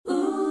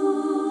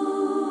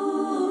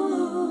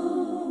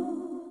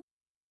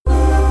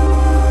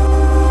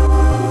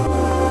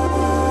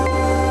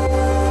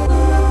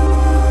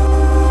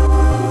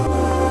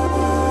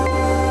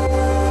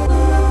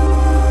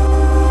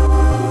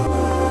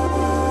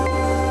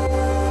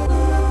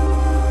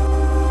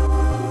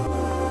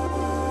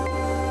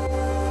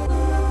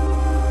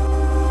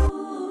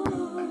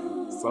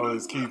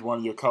is Keith, one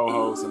of your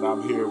co-hosts, and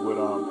I'm here with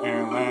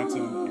Aaron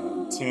Lanton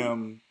and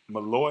Tim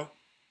Malloy.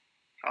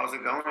 How's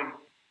it going?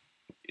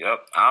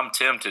 Yep, I'm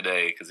Tim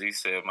today because he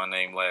said my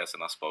name last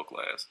and I spoke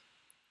last.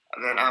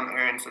 And then I'm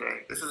Aaron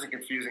today. This isn't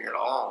confusing at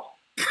all.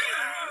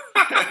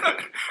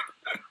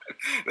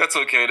 That's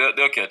okay.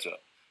 They'll catch up.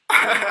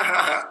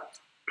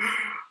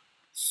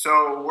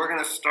 So we're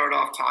going to start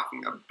off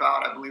talking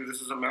about, I believe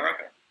this is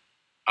America.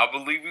 I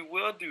believe we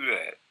will do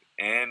that.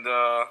 And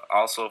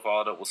also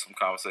followed up with some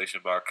conversation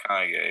about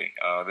Kanye.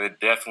 There are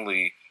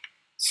definitely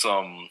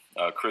some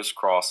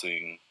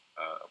crisscrossing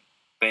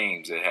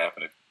themes that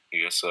happen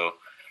here. So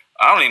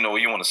I don't even know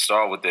where you want to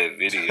start with that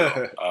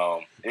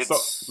video.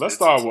 Let's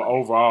start with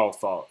overall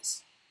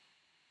thoughts.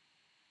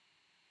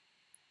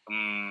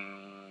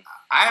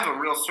 I have a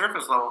real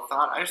surface level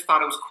thought. I just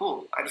thought it was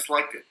cool. I just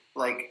liked it.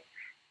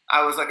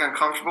 I was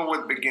uncomfortable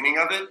with the beginning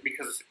of it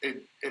because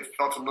it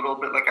felt a little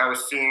bit like I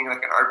was seeing an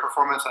art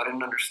performance I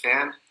didn't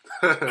understand.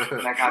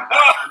 And I got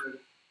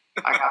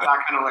that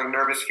kind of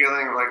nervous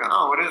feeling of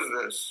oh, what is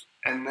this?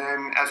 And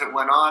then as it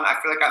went on, I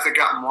feel like as it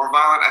got more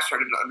violent, I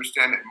started to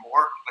understand it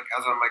more.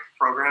 As I'm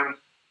programmed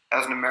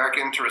as an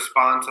American to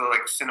respond to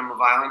cinema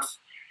violence,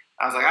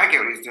 I was I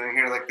get what he's doing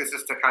here. This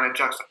is to kind of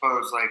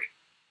juxtapose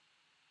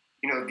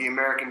the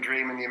American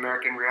dream and the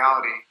American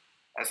reality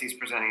as he's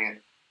presenting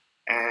it.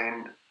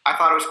 And I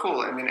thought it was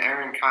cool, and then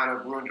Aaron kind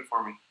of ruined it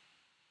for me.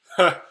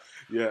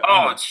 Yeah.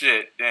 Oh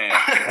shit! Damn.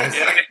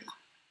 Yeah.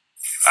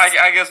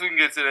 I guess we can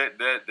get to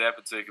that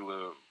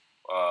particular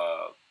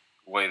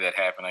way that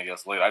happened. I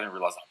guess later. I didn't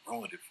realize I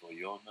ruined it for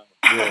you.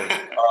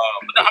 Yeah.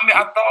 But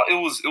I thought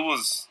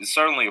it's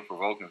certainly a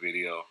provoking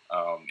video,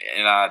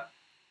 and I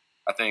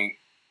think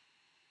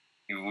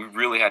we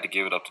really had to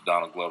give it up to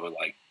Donald Glover,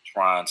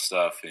 trying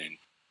stuff, and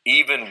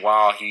even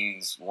while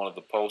he's one of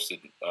the posted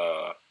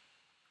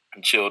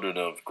children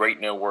of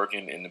great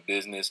networking in the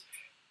business,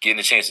 getting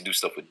a chance to do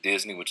stuff with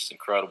Disney, which is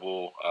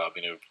incredible.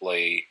 Being able to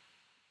play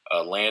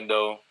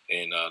Lando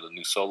in the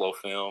new Solo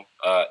film.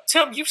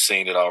 Tim, you've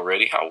seen it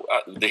already. How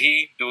did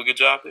he do a good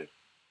job there?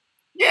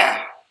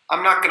 Yeah,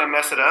 I'm not going to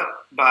mess it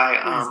up by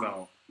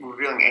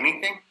revealing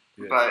anything,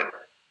 but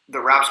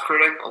the Raps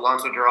critic,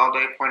 Alonso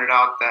Duralde, pointed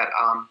out that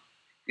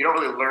you don't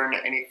really learn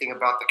anything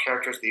about the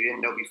characters that you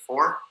didn't know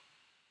before,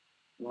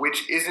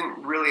 which isn't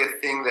really a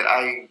thing that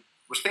I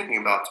was thinking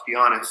about, to be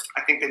honest.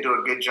 I think they do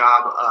a good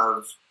job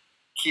of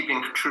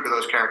keeping true to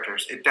those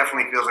characters. It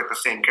definitely feels like the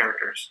same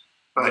characters,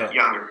 but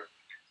younger.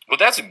 Well,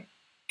 that's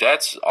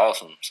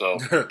awesome. So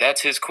that's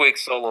his quick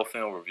solo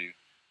film review.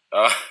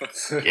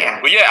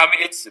 Yeah. But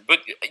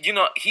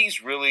yeah,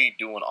 he's really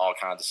doing all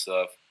kinds of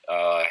stuff.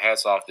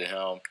 Hats off to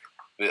him.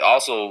 But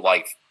also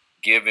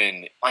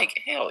giving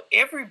hell,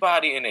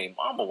 everybody and their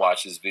mama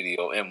watched this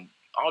video and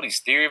all these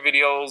theory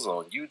videos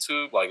on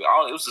YouTube.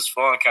 It was just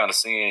fun kind of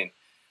seeing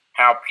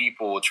how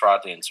people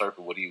tried to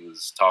interpret what he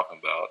was talking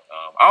about.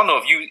 I don't know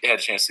if you had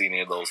a chance to see any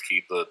of those,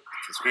 Keith, the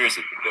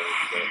conspiracy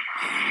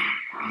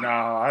videos. No,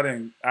 I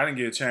didn't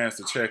get a chance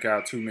to check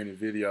out too many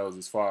videos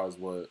as far as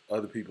what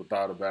other people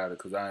thought about it,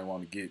 because I didn't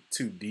want to get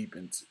too deep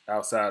into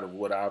outside of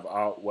what I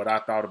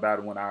thought about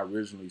it when I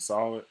originally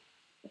saw it.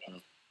 Mm-hmm.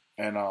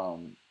 And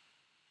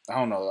I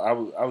don't know.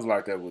 I was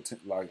like that with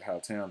how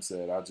Tim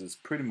said. I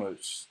just pretty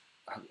much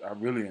I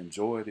really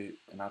enjoyed it,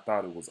 and I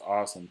thought it was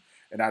awesome.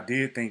 And I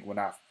did think when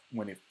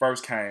it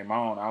first came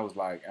on, I was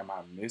like, am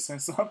I missing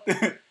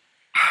something?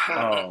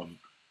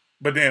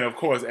 But then, of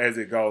course, as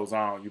it goes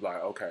on, you're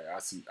like, okay, I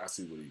see what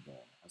he's doing.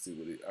 I see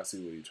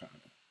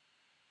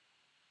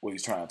what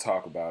he's trying to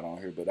talk about on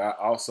here. But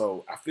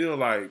I feel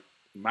like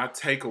my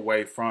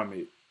takeaway from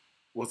it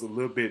was a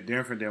little bit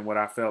different than what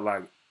I felt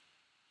like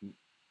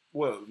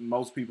what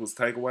most people's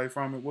takeaway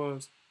from it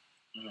was.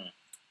 Mm-hmm.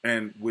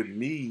 And with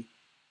me,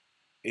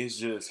 it's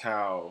just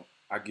how,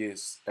 I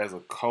guess, as a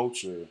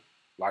culture,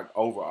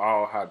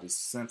 overall, how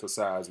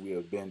desensitized we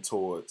have been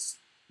towards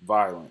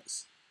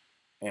violence,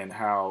 and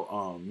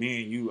how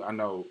me and you, I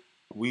know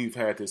we've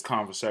had this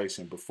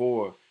conversation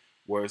before,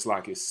 where it's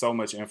so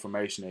much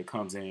information that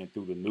comes in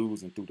through the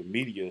news and through the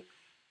media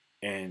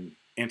and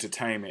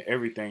entertainment,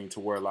 everything, to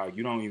where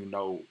you don't even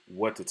know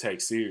what to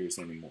take serious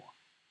anymore.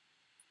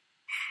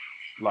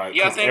 I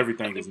think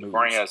everything is news. The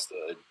brain has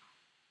to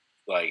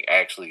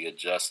actually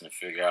adjust and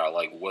figure out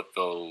what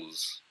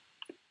those.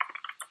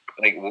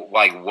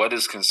 What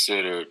is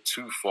considered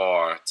too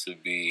far to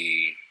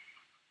be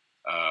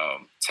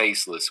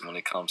tasteless when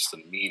it comes to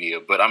media.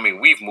 But,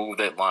 we've moved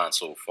that line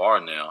so far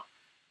now.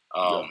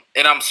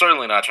 And I'm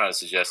certainly not trying to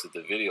suggest that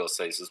the video is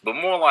tasteless, but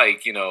more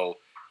what you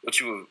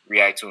would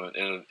react to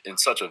in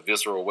such a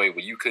visceral way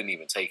where you couldn't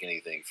even take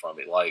anything from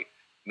it.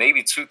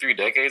 Maybe 2-3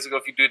 decades ago,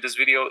 if you did this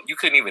video, you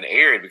couldn't even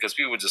air it because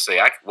people would just say,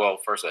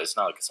 first of all, it's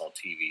not like it's on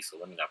TV, so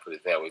let me not put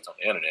it that way. It's on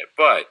the internet.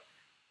 But,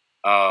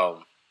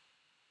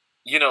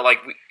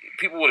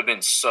 people would have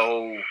been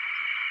so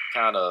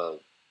kind of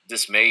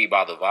dismayed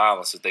by the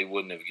violence that they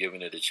wouldn't have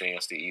given it a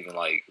chance to even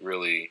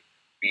really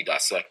be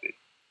dissected.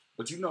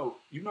 But you know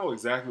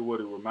exactly what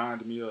it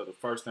reminded me of. The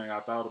first thing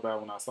I thought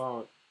about when I saw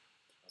it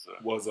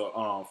was a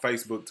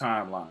Facebook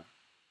timeline.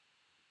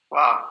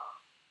 Wow.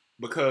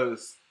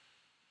 because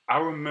I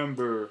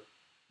remember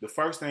the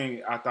first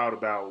thing I thought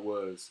about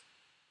was,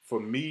 for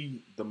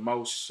me, the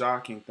most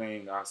shocking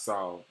thing I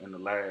saw in the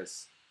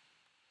last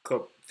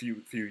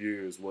few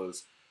years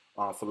was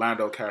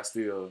Philando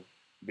Castile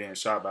being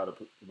shot by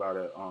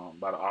the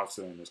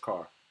officer in his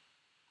car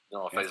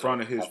in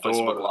front of his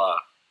daughter.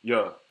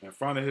 Yeah, in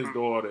front of his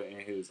daughter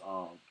and his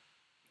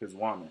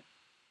woman.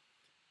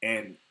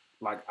 And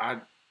like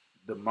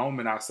the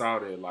moment I saw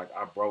that, like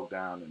I broke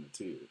down into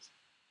tears.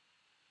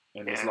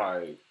 And it's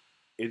like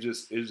it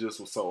just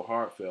was so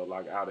heartfelt,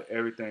 like out of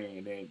everything,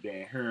 and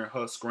then hearing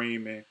her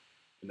screaming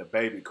and the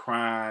baby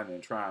crying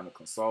and trying to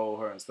console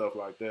her and stuff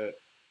like that.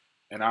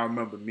 And I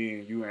remember me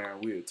and you,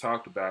 Aaron, we had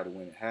talked about it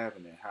when it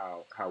happened and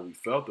how we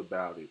felt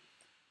about it.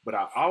 But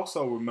I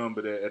also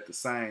remember that at the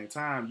same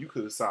time, you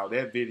could have saw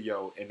that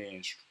video and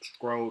then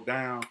scroll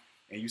down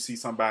and you see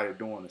somebody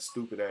doing a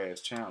stupid ass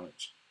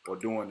challenge or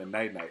doing the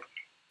nay-nay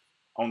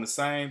on the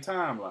same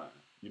timeline,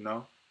 you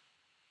know?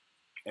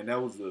 And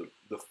that was the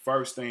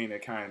first thing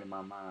that came to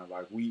my mind.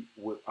 Like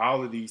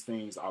all of these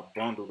things are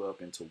bundled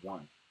up into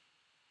one.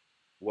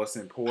 What's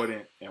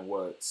important and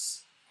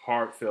what's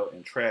heartfelt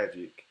and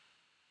tragic,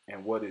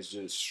 and what is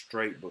just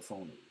straight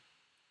buffoonery.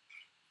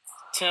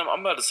 Tim, I'm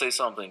about to say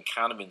something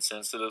kind of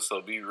insensitive,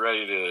 so be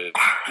ready to,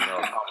 call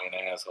me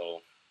an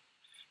asshole.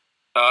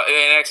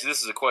 And actually,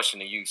 this is a question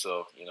to you,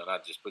 so,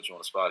 not just put you on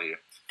the spot here.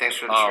 Thanks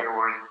for the trigger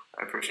warning.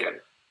 I appreciate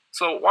it.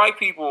 So white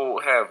people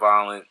have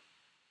violent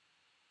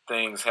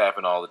things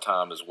happen all the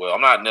time as well.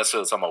 I'm not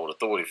necessarily talking about with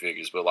authority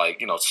figures, but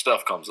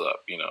stuff comes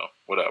up,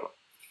 whatever.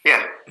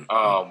 Yeah.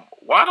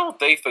 Why don't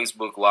they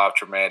Facebook Live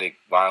traumatic,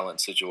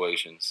 violent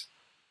situations?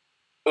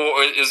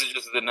 Or is it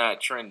just they're not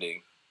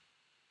trending?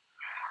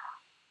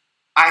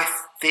 I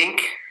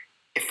think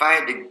if I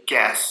had to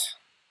guess,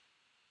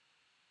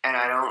 and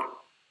I don't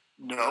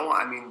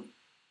know,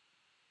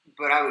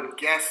 but I would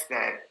guess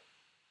that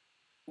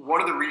one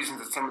of the reasons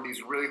that some of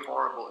these really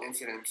horrible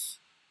incidents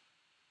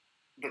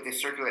that they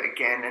circulate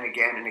again and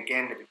again and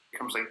again, that it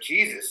becomes like,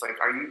 Jesus, like,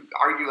 are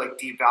you like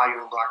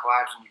devaluing Black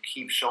lives and you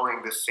keep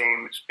showing the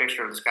same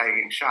picture of this guy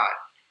getting shot?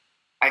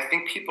 I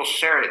think people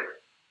share it.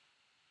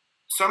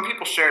 Some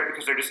people share it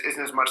because there just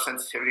isn't as much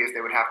sensitivity as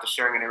they would have to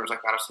sharing an image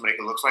like that of somebody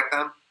who looks like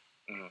them.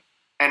 Mm-hmm.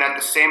 And at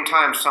the same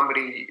time,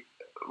 somebody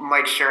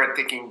might share it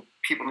thinking,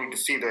 people need to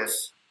see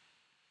this.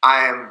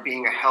 I am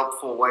being a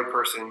helpful white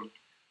person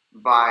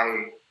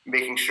by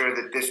making sure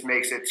that this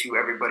makes it to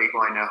everybody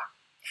who I know.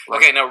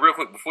 Okay, now real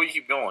quick, before you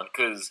keep going,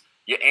 because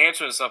you're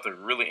answering something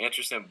really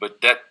interesting,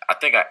 but I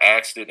think I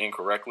asked it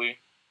incorrectly.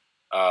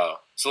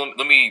 So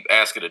let me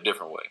ask it a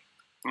different way.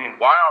 Mm.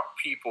 Why are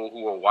people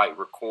who are white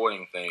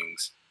recording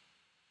things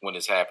when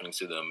it's happening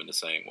to them in the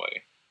same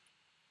way?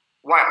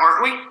 Why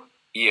aren't we?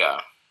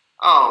 Yeah.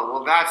 Oh,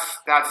 well,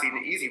 that's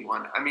an easy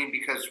one.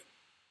 Because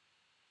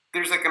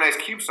there's like an Ice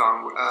Cube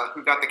song,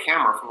 Who Got the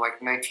Camera, from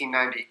like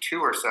 1992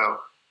 or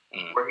so,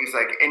 where he's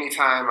like,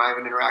 anytime I have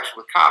an interaction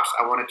with cops,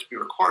 I want it to be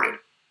recorded.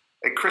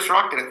 Like Chris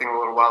Rock did a thing a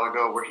little while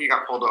ago where he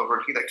got pulled over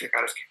and he took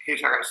out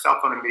his cell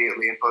phone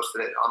immediately and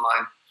posted it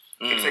online.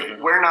 It's like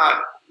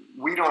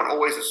we don't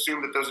always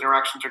assume that those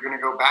interactions are going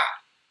to go bad,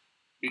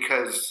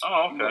 because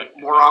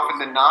more often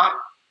than not,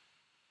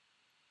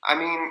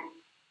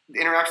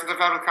 the interactions I've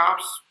had with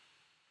cops,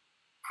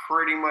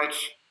 pretty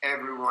much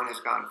everyone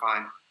has gone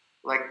fine.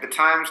 Like the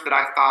times that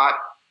I thought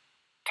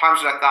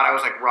I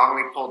was like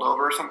wrongly pulled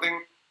over or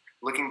something,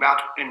 looking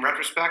back in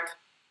retrospect,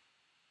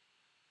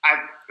 I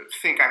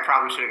think I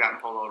probably should have gotten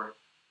pulled over.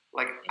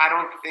 Like I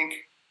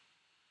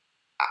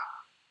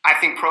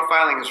think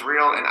profiling is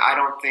real, and I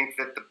don't think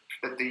that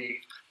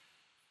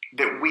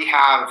that we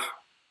have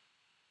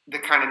the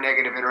kind of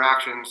negative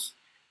interactions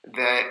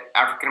that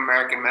African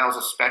American males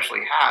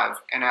especially have,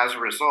 and as a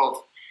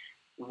result,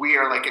 we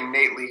are like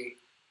innately,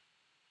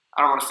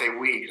 I don't want to say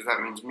we because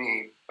that means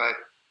me, but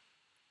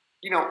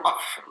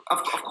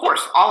of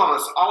course, all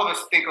of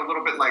us think a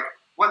little bit like,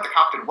 what, the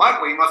cop did what?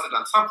 Well, he must have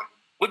done something.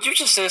 But you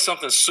just said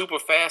something super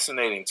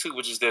fascinating too,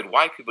 which is that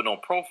white people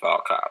don't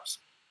profile cops.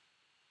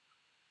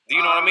 Do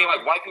you know what I mean?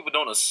 Like, white people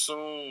don't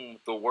assume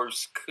the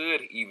worst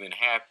could even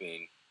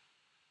happen.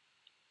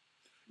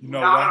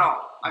 Not at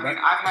all. I've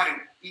had an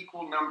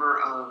equal number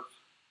of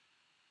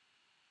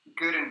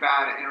good and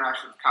bad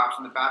interactions with cops,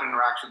 and the bad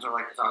interactions are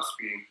like because I was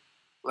speeding.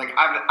 Like,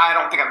 I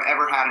don't think I've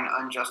ever had an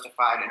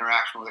unjustified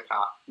interaction with a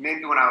cop.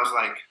 Maybe when I was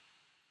like,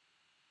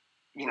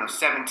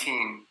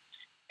 17,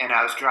 and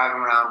I was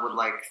driving around with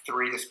like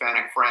 3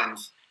 Hispanic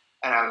friends,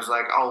 and I was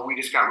like, oh, we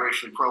just got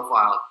racially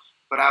profiled.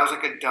 But I was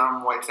like a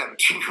dumb white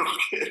 17-year-old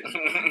kid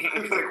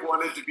who like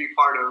wanted to be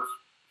part of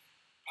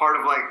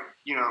like,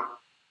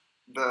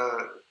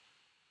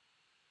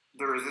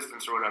 the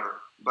resistance or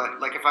whatever. But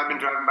like if I'd been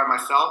driving by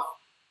myself,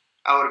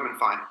 I would have been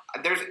fine.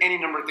 There's any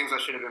number of things I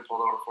should have been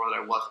pulled over for that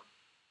I wasn't,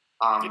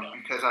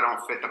 because I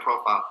don't fit the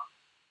profile.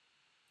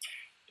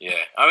 Yeah,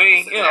 and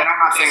I'm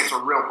not saying it's a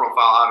real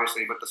profile,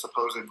 obviously, but the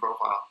supposed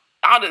profile.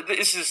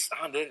 It's just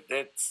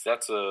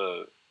that's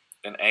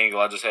an angle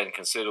I just hadn't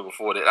considered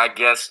before, that I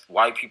guess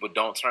white people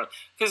don't turn,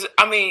 because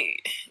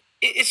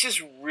it's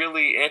just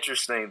really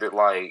interesting that,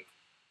 like,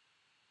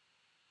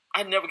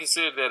 I never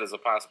considered that as a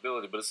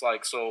possibility, but it's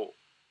like, so,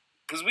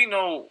 because we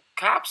know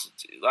cops,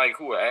 like,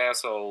 who are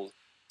assholes.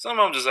 Some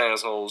of them just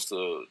assholes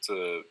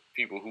to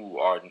people who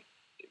are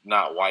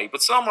not white,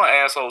 but some are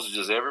assholes to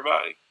just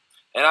everybody.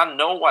 And I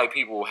know white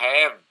people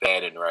have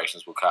bad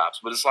interactions with cops,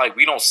 but it's like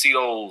we don't see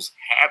those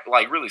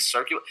like really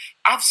circulate.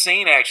 I've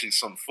seen actually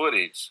some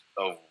footage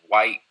of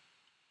white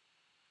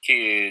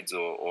kids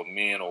or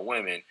men or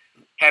women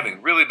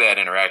having really bad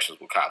interactions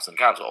with cops, and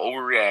cops are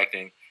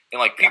overreacting, and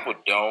like people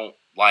don't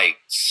like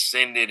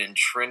send it and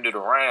trend it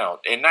around,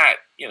 and not,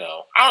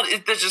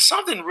 there's just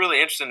something really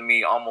interesting to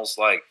me, almost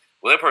like,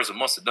 well, that person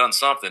must have done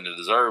something to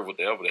deserve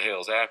whatever the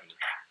hell's happening.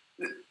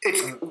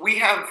 We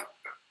have,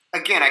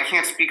 again, I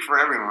can't speak for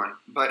everyone,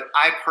 but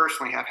I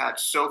personally have had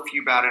so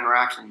few bad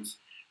interactions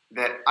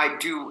that I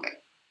do,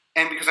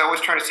 and because I always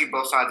try to see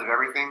both sides of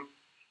everything,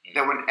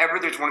 that whenever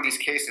there's one of these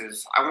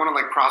cases, I want to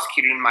like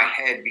prosecute it in my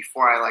head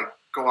before I like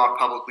go out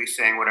publicly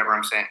saying whatever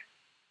I'm saying.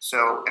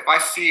 So if I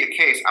see a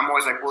case, I'm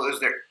always like, well, is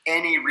there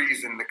any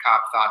reason the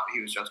cop thought that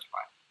he was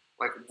justified?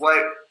 Like,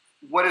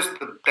 what is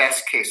the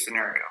best case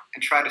scenario?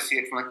 And try to see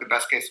it from like the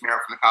best case scenario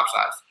from the cop's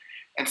eyes.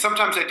 And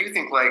sometimes I do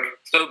think like,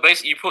 so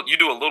basically you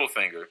do a little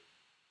finger.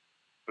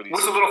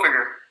 What's a little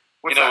finger?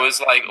 What's that?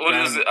 It's like, what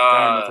is it?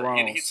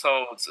 He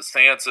told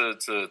Santa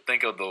to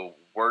think of the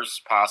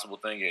worst possible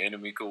thing your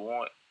enemy could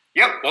want.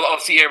 Yep. Well,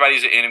 see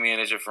everybody's your enemy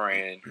and as your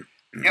friend.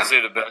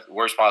 Consider the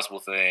worst possible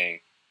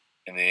thing,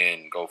 and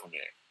then go from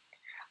there.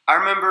 I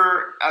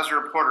remember as a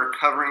reporter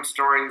covering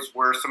stories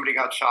where somebody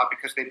got shot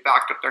because they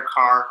backed up their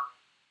car,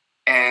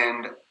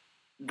 and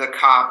the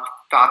cop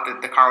thought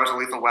that the car was a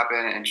lethal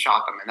weapon and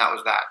shot them, and that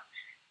was that.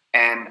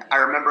 And I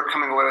remember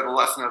coming away with a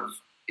lesson of,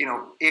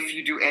 if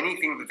you do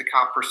anything that the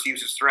cop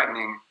perceives as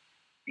threatening,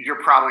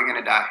 you're probably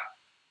going to die.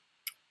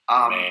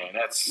 Man,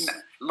 that's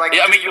like.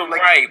 Yeah, I mean, you're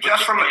like, right.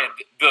 Just from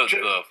just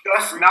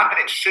not that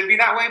it should be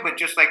that way, but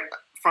just like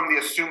from the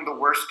assume the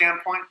worst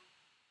standpoint,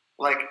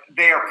 like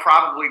they are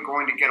probably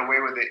going to get away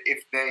with it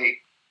if they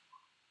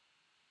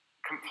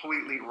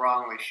completely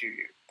wrongly shoot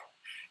you.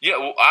 Yeah,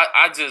 well,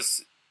 I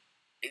just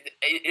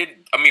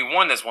I mean,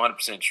 one, that's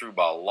 100% true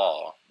by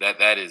law.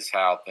 That is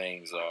how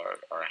things are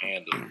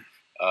handled.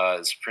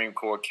 The Supreme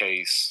Court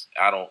case,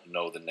 I don't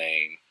know the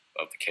name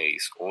of the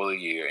case or the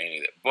year, any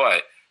of that,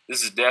 but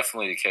this is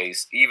definitely the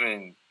case.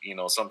 Even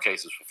some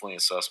cases for fleeing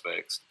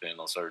suspects, depending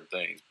on certain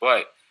things.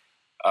 But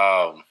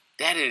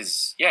that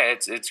is,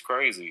 it's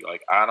crazy.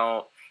 Like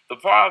the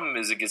problem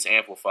is it gets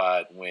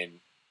amplified when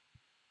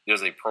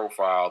there's a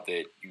profile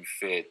that you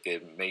fit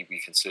that may be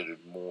considered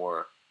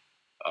more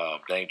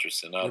dangerous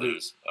than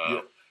others.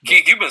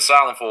 Keith, you've been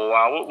silent for a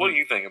while. What do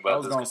you think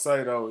about this? I was going to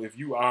say, though, if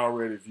you are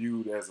already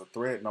viewed as a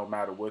threat, no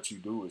matter what you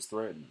do is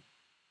threatening.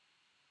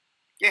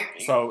 Yeah.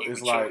 So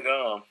it's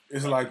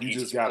like you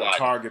just got a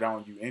target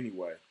on you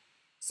anyway.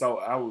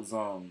 So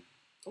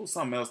there was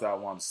something else that I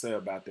wanted to say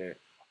about that.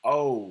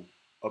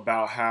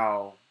 About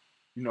how,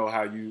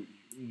 how you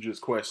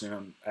just question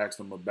them, ask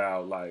them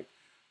about, like,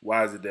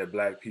 why is it that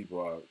black people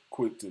are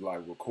quick to,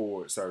 like,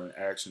 record certain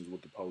actions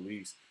with the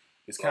police?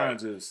 It's kind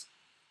of just,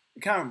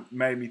 it kind of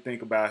made me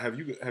think about, have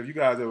you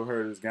guys ever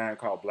heard of this game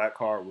called Black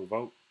Card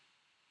Revoke?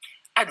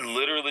 I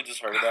literally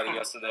just heard about it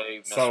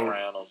yesterday, messing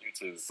around on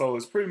YouTube. So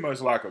it's pretty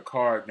much like a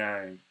card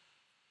game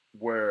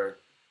where,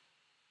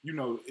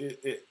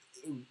 it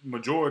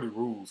majority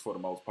rules for the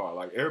most part.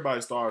 Like, everybody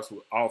starts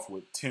off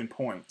with 10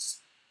 points.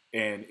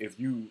 And if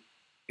you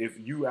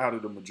out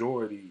of the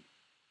majority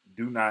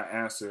do not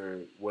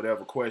answer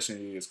whatever question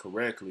it is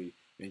correctly,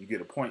 then you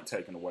get a point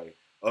taken away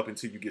up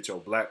until you get your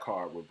black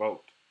card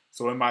revoked.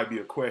 So it might be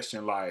a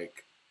question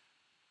like,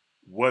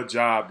 what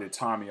job did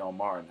Tommy O.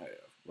 Martin have,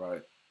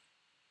 right?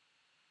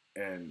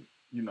 And,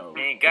 he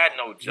ain't got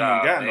no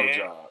job, no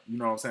job. You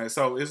know what I'm saying?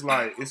 So it's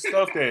like, it's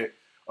stuff that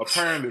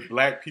apparently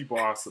black people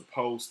are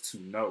supposed to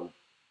know.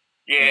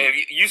 Yeah,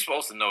 you're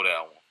supposed to know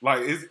that one.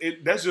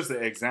 Like, that's just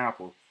an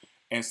example.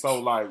 And so,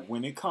 like,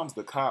 when it comes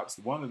to cops,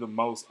 one of the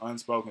most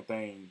unspoken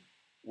things,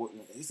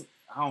 it's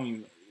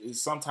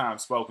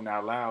sometimes spoken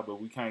out loud, but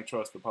we can't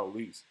trust the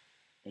police.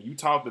 And you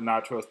talk to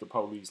not trust the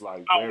police,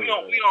 like, we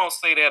don't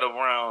say that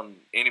around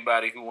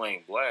anybody who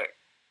ain't black.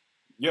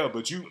 Yeah,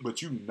 but you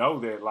know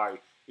that,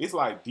 like, it's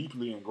like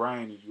deeply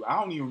ingrained in you. I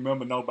don't even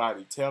remember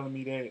nobody telling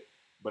me that,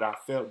 but I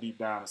felt deep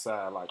down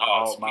inside, like,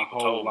 my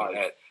whole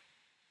life,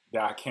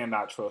 that I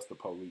cannot trust the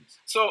police.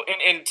 So,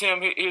 and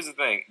Tim, here's the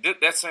thing.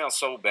 That sounds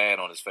so bad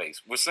on his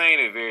face. We're saying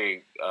it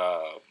very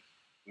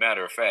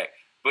matter of fact,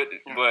 but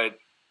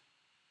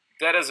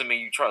that doesn't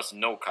mean you trust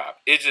no cop.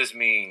 It just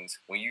means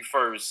when you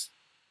first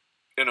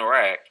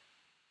interact,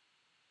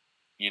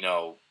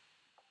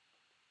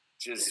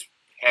 just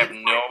have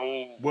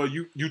no. Well,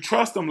 you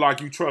trust them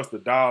like you trust a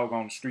dog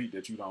on the street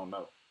that you don't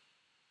know.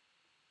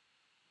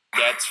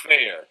 That's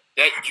fair.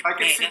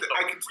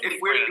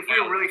 If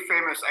we're really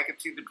famous, I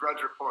could see the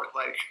Drudge Report,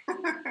 like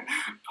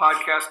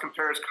podcast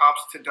compares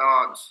cops to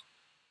dogs.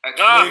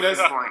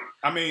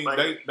 I mean,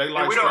 they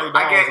like stray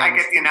dogs. I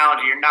get the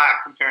analogy. You're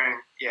not comparing.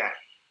 Yeah.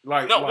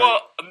 Like no,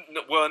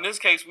 like, well, in this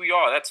case, we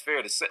are. That's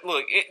fair to say.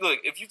 Look,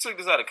 if you took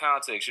this out of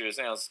context, here it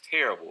sounds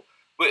terrible.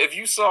 But if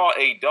you saw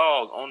a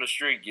dog on the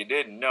street you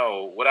didn't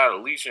know without a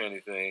leash or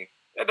anything,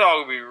 that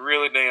dog would be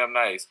really damn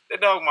nice.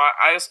 That dog might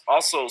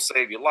also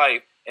save your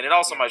life, and it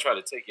also might try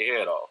to take your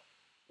head off.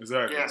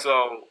 exactly. Yeah.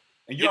 So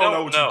And you don't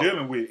know what you're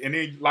dealing with. And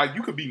then, like,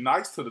 you could be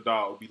nice to the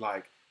dog, be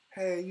like,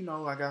 hey,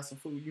 I got some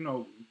food,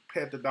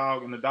 pet the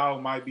dog, and the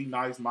dog might be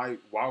nice, might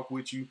walk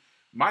with you,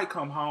 might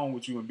come home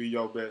with you and be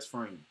your best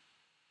friend.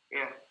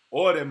 Yeah.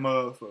 Or that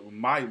motherfucker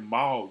might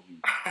maul you.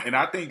 And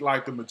I think,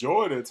 like, the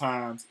majority of the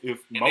times, if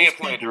and most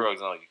playing people...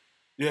 drugs on you.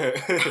 Yeah.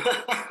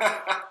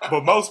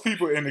 But most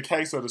people, in the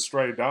case of the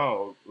stray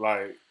dog,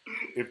 like,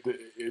 if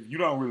you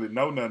don't really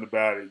know nothing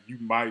about it, you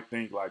might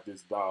think, like,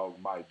 this dog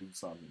might do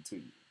something to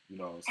you. You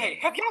know what I'm saying? Hey,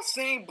 have y'all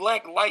seen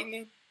Black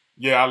Lightning?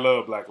 Yeah, I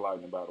love Black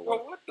Lightning, by the way.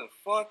 Bro, what the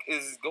fuck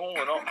is going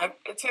on?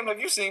 Tim, have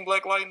you seen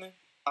Black Lightning?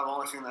 I've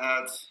only seen the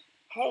ads.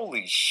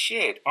 Holy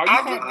shit. Are you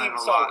I didn't even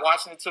start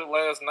watching it till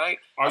last night.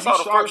 Are I saw you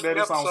the shocked first that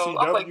it's on episode. CW?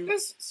 I was like,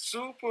 this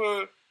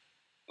super,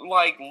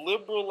 like,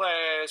 liberal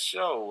ass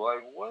show.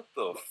 Like, what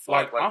the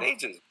fuck? Like they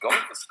just go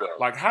for stuff.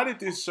 Like, how did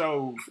this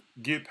show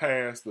get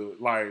past the,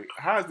 like,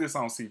 how is this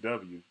on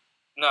CW?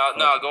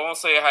 No, go on,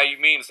 say it how you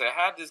mean to say it.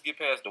 How did this get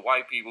past the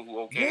white people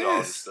who okayed all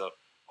this stuff?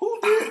 Who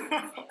did?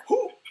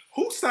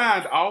 Who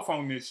signed off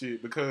on this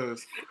shit?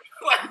 Because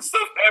like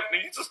stuff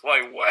happening, you just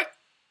like what?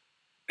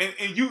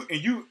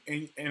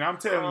 And I'm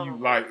telling you,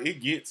 like,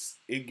 it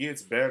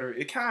gets better.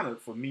 It kind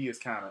of, for me, it's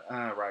kind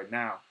of right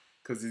now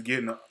because it's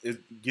getting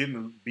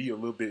to be a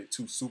little bit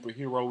too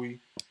superhero-y.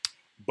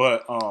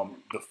 But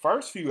the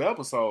first few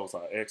episodes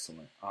are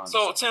excellent. Honestly.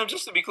 So Tim,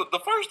 just to be clear, the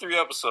first 3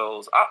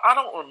 episodes, I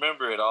don't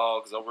remember it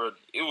all because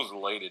it was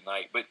late at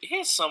night. But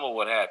here's some of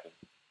what happened.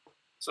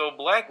 So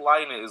Black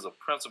Lightning is a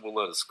principal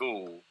of the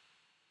school.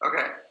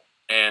 Okay.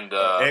 And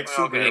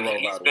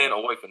he's been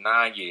away for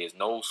 9 years.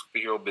 No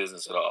superhero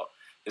business at all.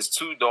 His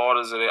 2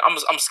 daughters are there.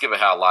 I'm skipping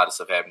how a lot of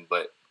stuff happened,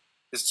 but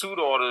his 2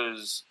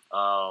 daughters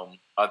are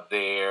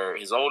there.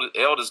 His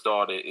eldest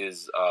daughter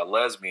is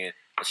lesbian,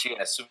 and she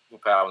has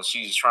superpowers, and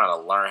she's just trying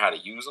to learn how to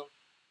use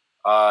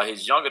them.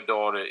 His younger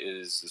daughter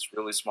is this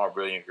really smart,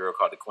 brilliant girl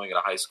called the Queen of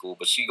the high school,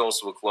 but she goes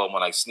to a club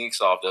one night, sneaks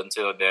off, doesn't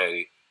tell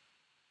daddy,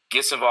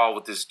 gets involved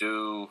with this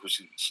dude who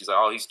she's like,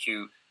 oh, he's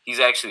cute. He's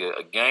actually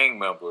a gang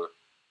member.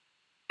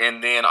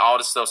 And then all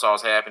this stuff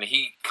starts happening.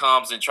 He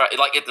comes and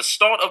like at the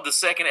start of the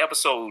second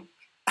episode,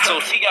 so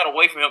she got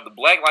away from him. The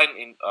Black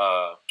Lightning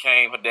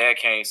came, her dad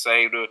came,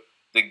 saved her.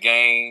 The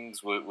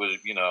gangs would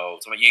you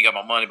ain't got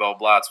my money, blah, blah,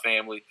 blah, it's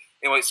family.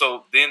 Anyway,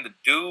 so then the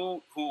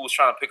dude who was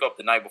trying to pick up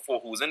the night before,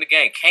 who was in the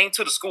gang, came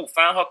to the school,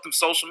 found her through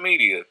social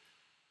media,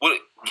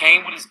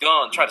 came with his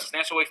gun, tried to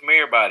snatch away from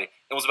everybody,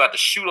 and was about to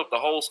shoot up the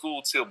whole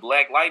school till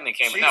Black Lightning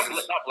came. Not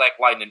Black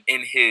Lightning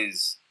in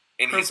his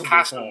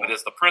costume, but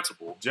as the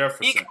principal.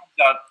 Jefferson. He comes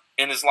out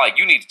and is like,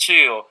 you need to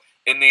chill.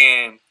 And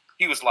then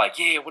he was like,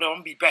 yeah, whatever, I'm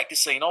going to be back.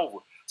 This ain't over.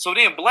 So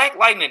then Black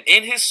Lightning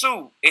in his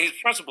suit, in his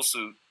principal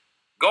suit,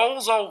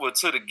 goes over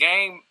to the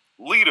gang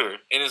leader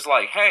and is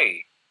like,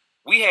 hey,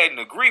 we had an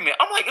agreement.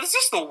 I'm like, is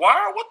this The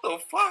Wire? What the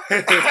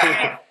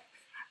fuck?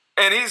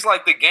 And he's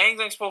like, the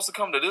gangs ain't supposed to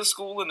come to this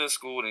school and this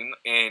school.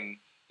 And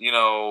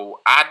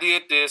I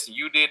did this and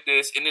you did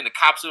this. And then the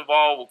cops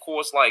involved, of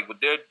course, like with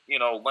their,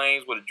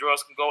 lanes where the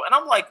drugs can go. And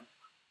I'm like,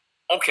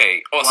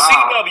 okay, a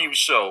CW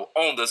show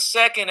on the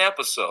second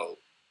episode.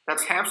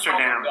 That's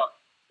Amsterdam.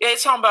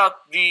 It's talking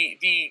about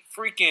the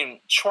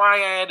freaking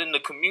triad in the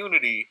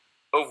community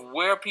of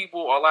where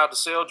people are allowed to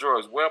sell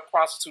drugs, where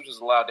prostitution is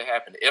allowed to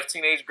happen. If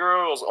teenage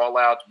girls are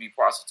allowed to be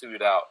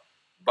prostituted out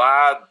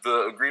by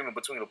the agreement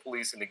between the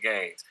police and the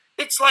gangs.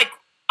 It's like,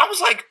 I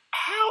was like,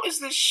 how is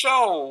this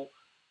show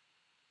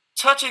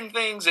touching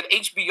things that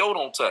HBO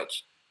don't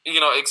touch?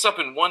 Except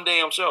in one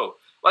damn show.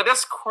 Like,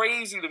 that's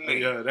crazy to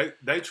me. Yeah,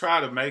 they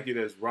try to make it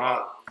as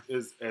raw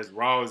as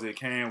it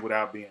can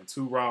without being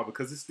too raw,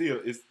 because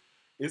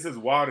it's as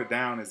watered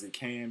down as it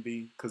can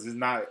be, because it's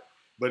not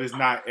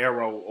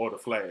Arrow or The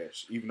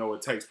Flash, even though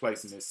it takes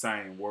place in the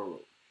same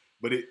world.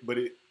 But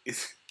it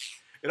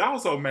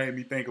also made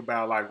me think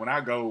about, like,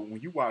 when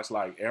you watch,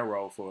 like,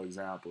 Arrow, for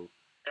example.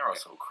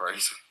 Arrow's so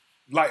crazy.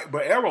 Like,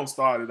 but Arrow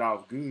started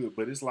off good,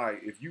 but it's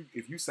like, if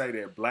you say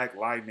that Black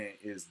Lightning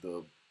is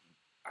the,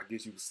 I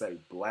guess you could say,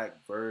 black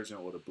version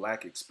or the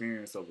black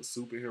experience of a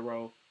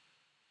superhero,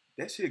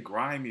 that shit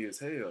grimy as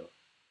hell.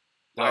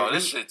 Like,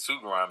 this shit too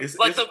grimy.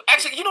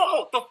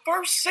 The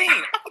first scene,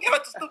 I forget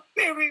about this, the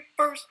very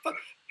first,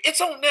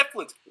 it's on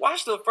Netflix.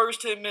 Watch the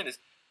first 10 minutes.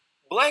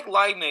 Black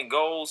Lightning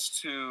goes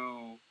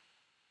to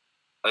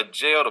a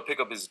jail to pick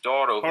up his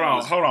daughter.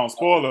 Hold on.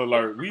 Spoiler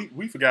alert.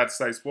 We forgot to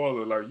say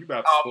spoiler alert. You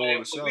about to spoil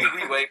the show.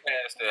 We way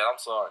past that. I'm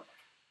sorry.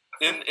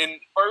 In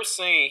first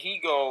scene, he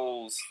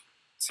goes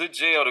to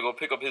jail to go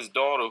pick up his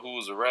daughter who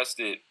was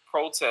arrested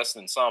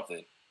protesting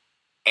something.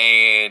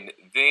 And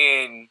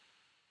then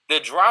they're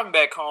driving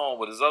back home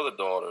with his other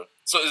daughter.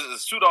 So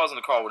there's 2 daughters in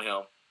the car with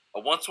him. A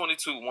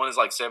 122, one is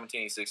like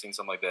 17, 16,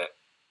 something like that.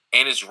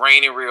 And it's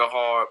raining real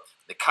hard.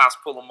 The cops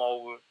pull him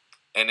over.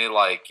 and they're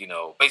like,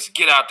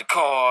 basically get out the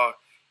car,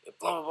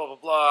 blah blah blah blah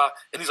blah,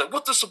 and he's like,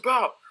 "What's this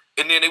about?"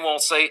 And then they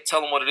won't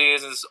tell him what it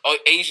is. And this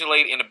Asian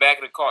lady in the back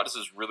of the car. This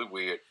is really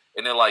weird.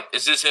 And they're like,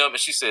 "Is this him?" And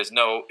she says,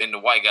 "No." And the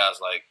white guy's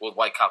like, well, the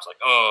white cop's like,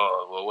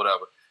 "Oh, well,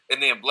 whatever."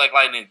 And then Black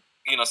Lightning,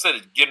 instead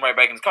of getting right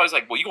back in his car, he's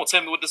like, "Well, you gonna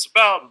tell me what this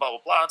about?" And blah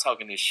blah blah,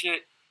 talking this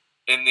shit.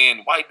 And then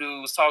white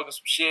dude was talking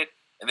some shit.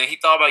 And then he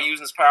thought about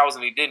using his powers,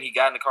 and he didn't. He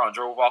got in the car and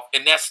drove off.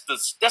 And that's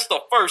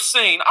the first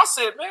scene. I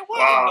said, "Man, what?"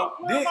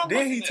 Wow.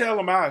 Did he tell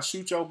him I'll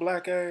shoot your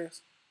black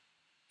ass?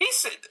 He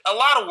said a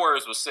lot of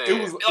words were said.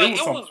 It was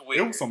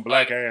weird. It was some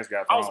black ass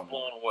got thrown. I was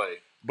blown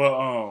away.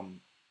 But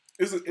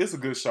it's a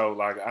good show.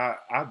 Like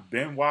I've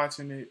been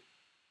watching it,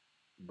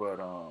 but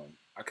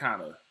I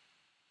kind of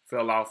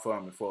fell off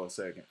from it for a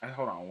second.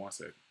 Hold on 1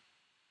 second.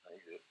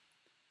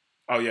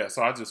 Oh yeah,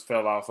 so I just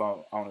fell off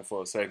on it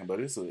for a second, but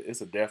it's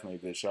a definitely a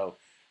good show.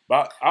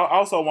 But I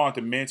also wanted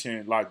to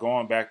mention, like,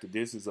 going back to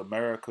This Is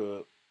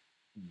America.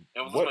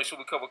 And let's make sure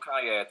we cover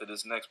Kanye after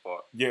this next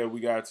part. Yeah,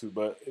 we got to.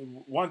 But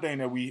one thing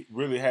that we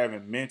really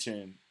haven't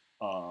mentioned,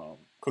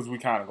 because we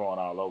kind of going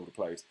all over the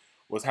place,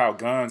 was how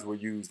guns were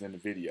used in the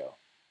video.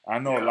 I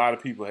know a lot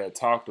of people had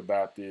talked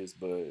about this,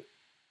 but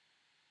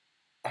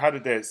how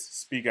did that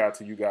speak out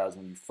to you guys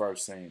when you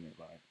first seen it?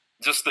 Like,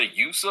 just the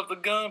use of the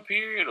gun,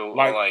 period, or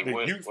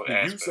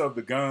the use of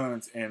the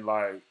guns, and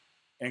like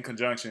in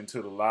conjunction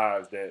to the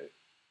lives that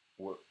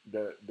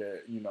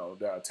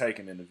are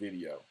taken in the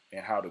video,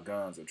 and how the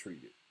guns are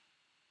treated.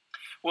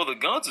 Well, the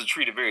guns are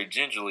treated very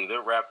gingerly.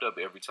 They're wrapped up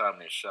every time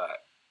they're shot.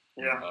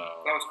 Yeah,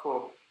 that was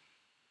cool.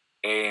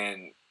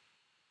 And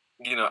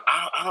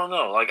I don't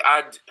know. Like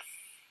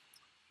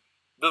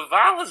the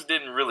violence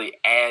didn't really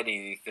add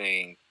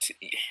anything to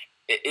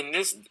in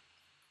this.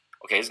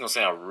 Okay, it's gonna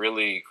sound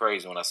really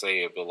crazy when I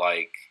say it, but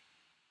like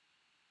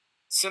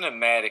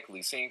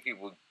cinematically, seeing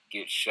people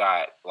get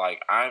shot,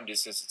 like I'm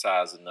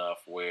desensitized enough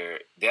where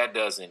that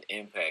doesn't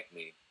impact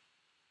me.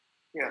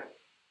 Yeah,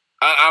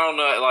 I don't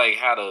know, like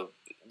how to.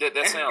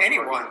 That sounds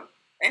anyone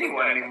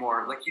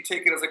anymore. Like you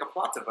take it as like a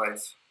plot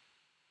device.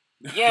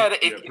 Yeah,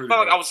 it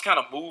felt like I was kind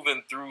of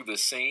moving through the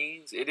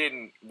scenes. It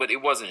didn't, but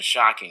it wasn't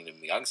shocking to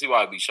me. I can see why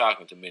it'd be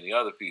shocking to many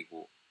other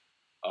people.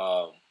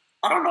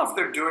 I don't know if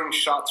they're doing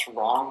shots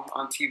wrong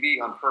on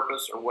TV on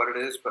purpose or what it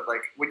is, but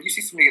like when you see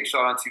somebody get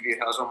shot on TV, it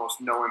has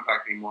almost no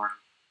impact anymore.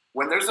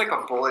 When there's like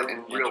a bullet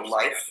in real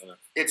life,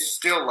 it's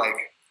still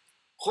like,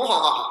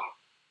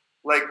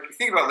 like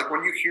think about it, like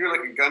when you hear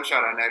like a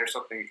gunshot at night or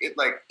something,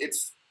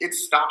 it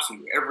stops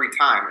you every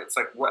time. It's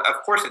like, what?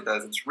 Of course it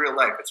does. It's real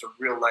life. It's a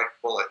real life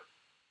bullet,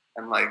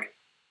 and like,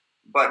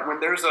 but when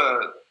there's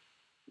a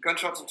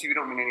gunshots on TV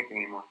don't mean anything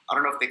anymore. I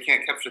don't know if they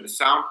can't capture the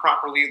sound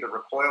properly, the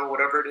recoil,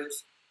 whatever it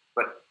is,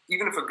 but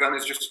even if a gun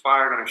is just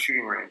fired on a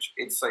shooting range,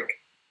 it's like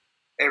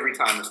every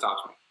time it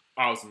stops me.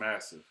 Oh, it's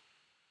massive.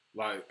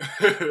 Like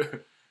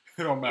it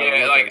don't matter.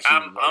 Yeah, like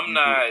I'm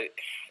not.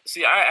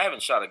 See, I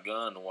haven't shot a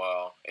gun in a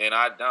while, and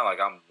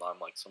I'm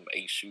like some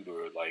ace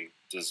shooter, like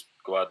just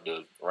go out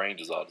to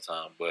ranges all the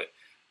time. But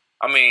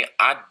I mean,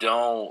 I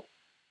don't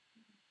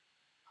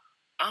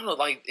know.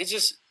 Like it's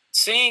just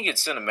seeing it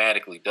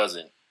cinematically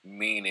doesn't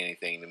mean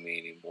anything to me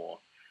anymore.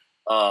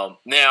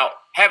 Now,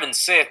 having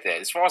said that,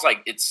 as far as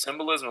like its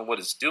symbolism and what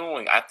it's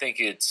doing, I think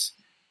it's,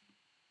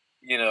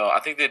 I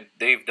think that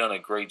they've done a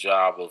great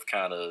job of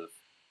kind of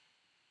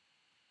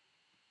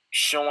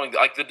showing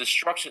like the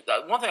destruction.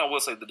 One thing I will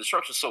say, the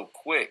destruction's so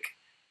quick.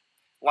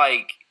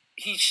 Like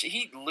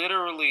he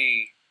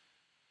literally,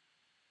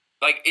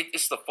 like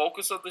it's the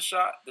focus of the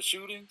shot, the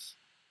shootings,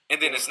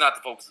 and then it's not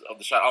the focus of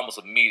the shot almost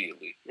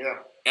immediately. Yeah,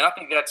 and I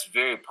think that's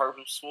very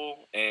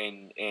purposeful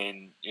and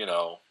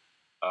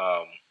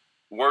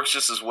works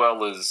just as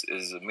well as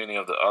many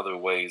of the other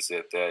ways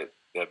that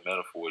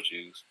metaphor is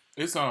used.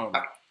 It's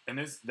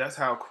and that's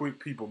how quick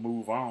people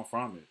move on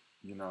from it,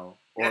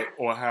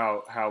 or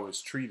how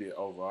it's treated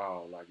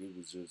overall. Like it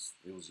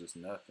was just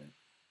nothing.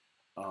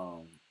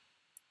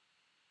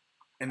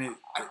 And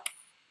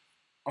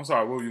I'm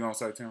sorry, what were you gonna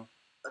say, Tim?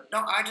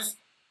 No, I just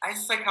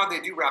like how they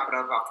do wrap it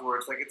up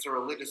afterwards, like it's a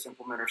religious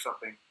implement or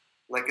something.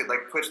 Like it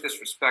like puts this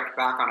respect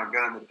back on a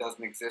gun that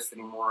doesn't exist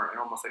anymore and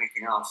almost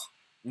anything else.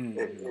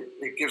 Mm-hmm.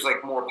 It gives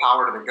like more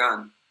power to the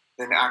gun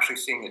than actually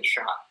seeing it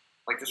shot.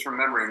 Like just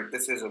remembering that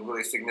this is a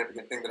really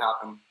significant thing that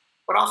happened,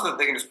 but also that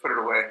they can just put it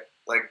away.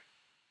 Like,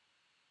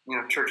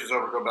 church is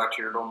over, go back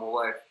to your normal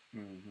life.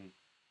 Mm-hmm.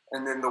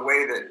 And then the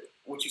way that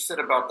what you said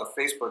about the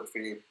Facebook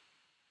feed,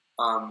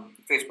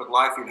 Facebook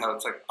live feed, how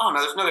it's like, oh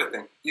no, there's another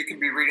thing. You can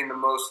be reading the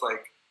most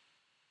like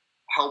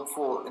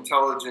helpful,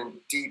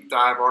 intelligent, deep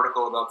dive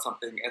article about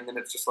something, and then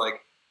it's just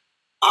like,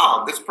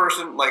 oh, this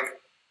person, like,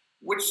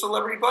 which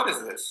celebrity butt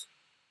is this?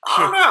 I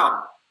don't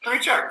know. Let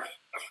me check.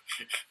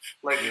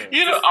 Like,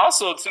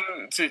 also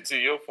to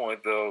your point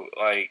though,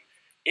 like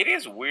it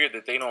is weird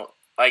that they don't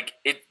like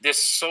it. There's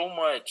so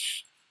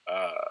much,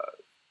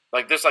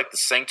 like there's like the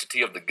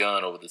sanctity of the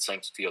gun over the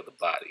sanctity of the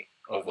body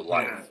over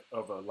life,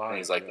 over life,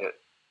 things like that.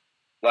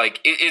 Like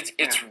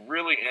it's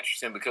really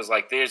interesting because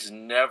like there's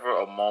never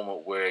a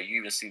moment where you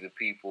even see the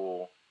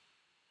people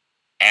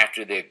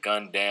after they're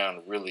gunned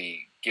down,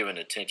 really giving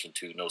attention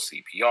to no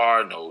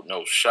CPR,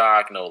 no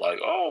shock, no like,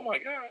 oh my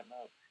God,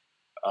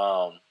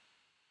 no.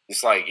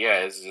 It's like,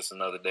 yeah, it's just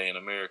another day in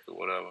America,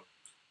 whatever.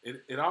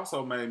 It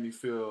also made me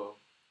feel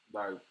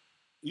like,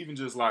 even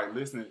just like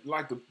listening,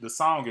 like the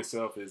song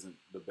itself isn't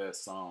the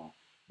best song,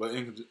 but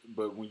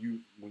when you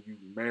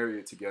marry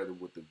it together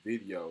with the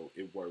video,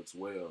 it works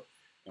well.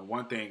 And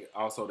one thing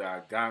also that I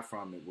got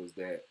from it was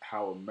that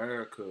how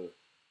America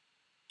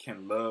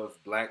can love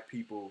black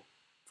people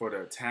for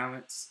their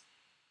talents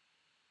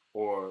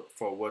or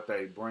for what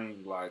they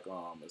bring, like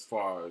as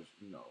far as,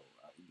 you know,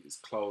 it's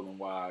clothing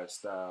wise,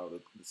 style, the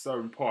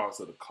certain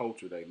parts of the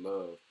culture they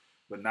love,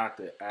 but not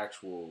the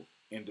actual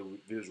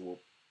individual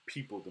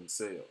people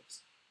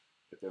themselves,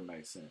 if that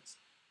makes sense.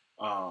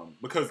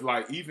 Because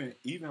like even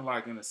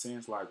like in a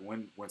sense, like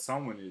when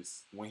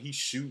he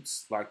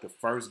shoots like the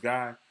first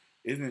guy,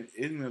 isn't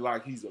it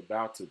like he's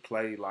about to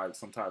play like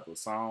some type of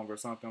song or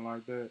something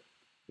like that?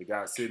 The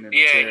guy sitting in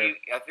the chair.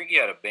 I think he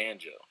had a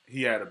banjo.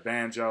 He had a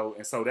banjo,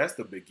 and so that's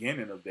the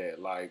beginning of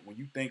that. Like when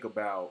you think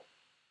about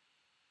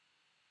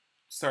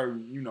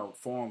certain, you know,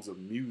 forms of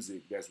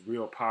music that's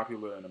real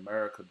popular in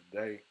America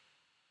today,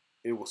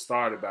 it was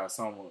started by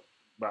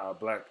a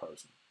black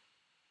person.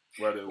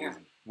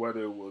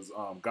 Whether it was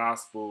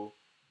gospel,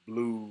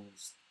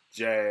 blues,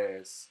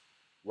 jazz,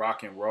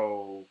 rock and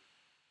roll,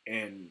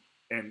 and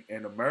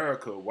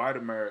America, white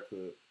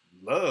America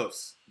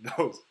loves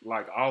those,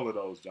 like all of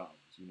those genres,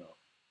 you know,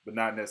 but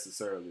not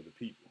necessarily the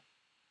people.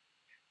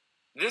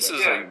 This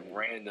is a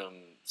random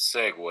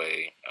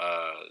segue,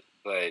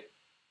 but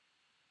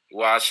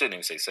well, I shouldn't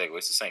even say segue.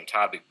 It's the same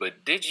topic.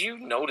 But did you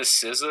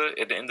notice SZA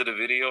at the end of the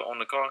video on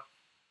the car?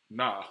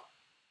 Nah.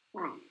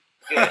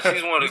 Yeah,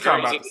 she's one of the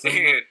girls at the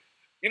end.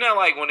 You know,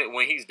 like when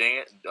he's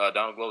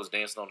Donald Glover's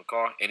dancing on the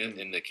car,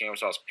 and the camera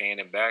starts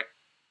panning back.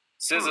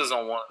 SZA's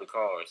on one of the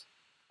cars,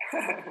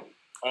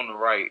 on the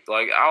right.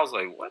 Like I was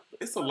like, what?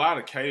 It's a lot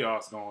of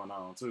chaos going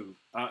on too.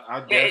 I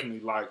definitely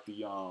like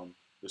the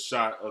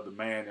shot of the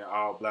man in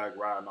all black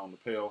riding on the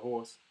pale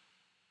horse.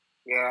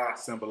 Yeah,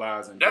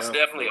 symbolizing. That's death.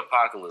 Definitely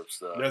apocalypse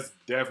stuff. That's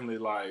definitely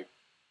like,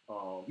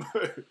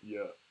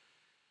 yeah.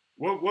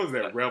 What was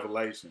that?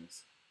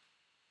 Revelations.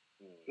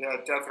 Yeah,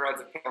 Death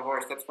Rides a Pale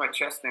Horse. That's my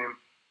chest name.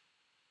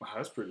 Wow,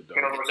 that's pretty dope.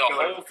 The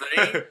whole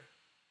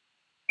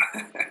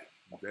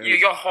thing.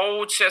 Your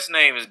whole chest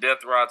name is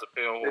Death Rides a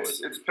Pale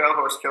Horse. It's Pale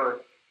Horse Killer.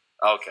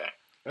 Okay.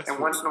 And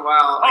once in a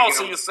while,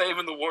 so you're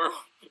saving the world.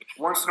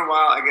 Once in a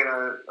while, I get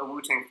a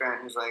Wu-Tang fan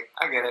who's like,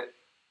 I get it.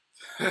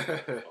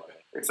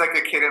 It's like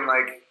a kid in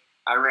like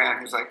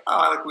Iran who's like, oh,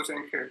 I like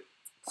Wu-Tang Kid.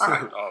 All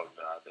right. Oh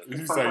God.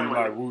 You say you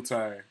like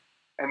Wu-Tang.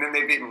 And then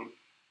they beat me.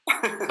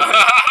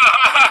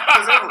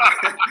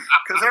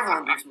 Because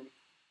everyone beats me.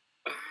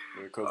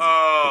 Because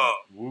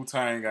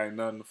Wu-Tang ain't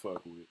nothing to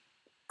fuck with.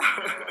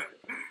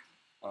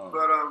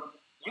 But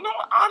you know,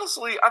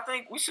 honestly, I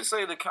think we should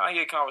say the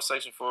Kanye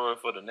conversation for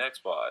the next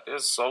pod.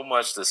 There's so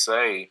much to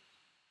say,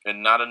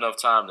 and not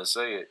enough time to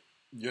say it.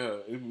 Yeah,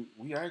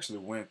 we actually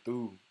went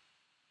through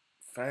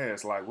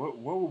fast. Like, what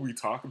were we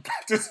talking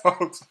about this whole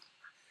time?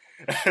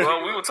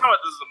 Well, we were talking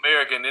about This Is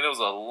America, and then it was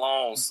a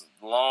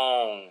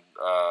long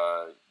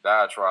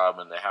diatribe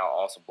into how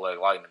awesome Black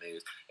Lightning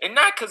is. And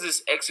not because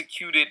it's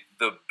executed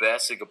the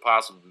best it could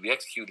possibly be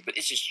executed, but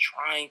it's just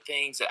trying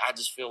things that I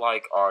just feel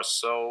like are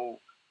so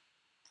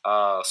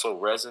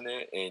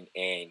resonant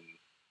and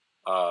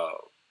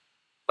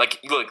like,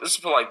 look, let's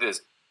put it like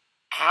this.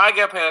 How I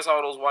got past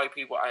all those white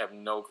people, I have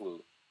no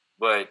clue.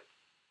 But,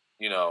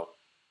 you know,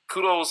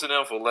 kudos to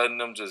them for letting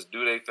them just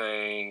do their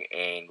thing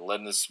and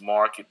letting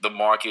the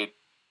market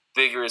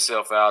figure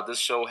itself out. This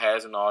show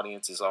has an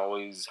audience. It's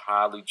always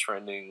highly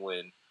trending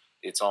when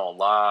it's on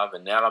live,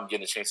 and now that I'm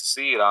getting a chance to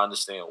see it, I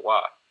understand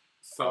why.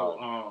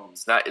 So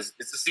it's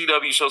a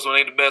CW show, so it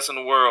ain't the best in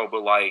the world,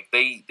 but like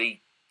they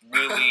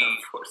really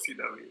for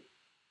CW.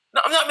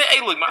 No, I mean,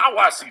 hey, look, man, I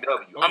watch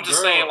CW. I'm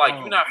just saying, like,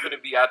 you're not going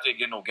to be out there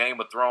getting no Game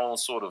of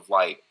Thrones sort of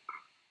like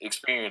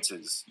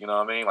experiences. You know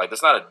what I mean? Like,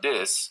 that's not a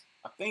diss.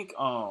 I think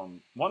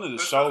one of the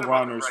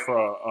showrunners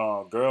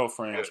for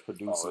Girlfriends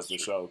produces the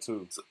show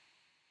too.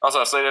 I'm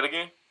sorry, say that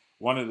again?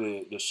 One of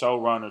the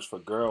showrunners for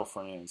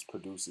Girlfriends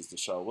produces the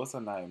show. What's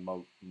her name?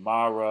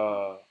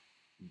 Mara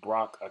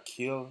Brock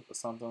Akil or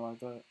something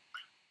like that.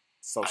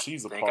 So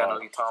she's a part. I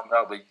know you're talking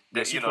about,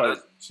 but she plays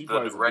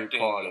a big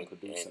part in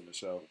producing the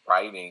show.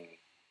 Writing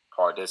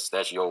part,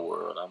 that's your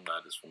world. I'm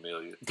not as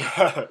familiar.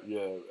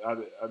 Yeah,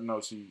 I know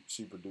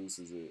she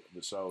produces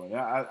the show, and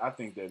I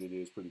think that it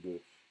is pretty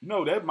good. You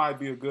know, that might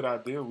be a good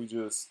idea.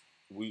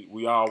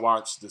 We all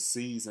watch the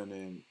season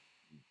and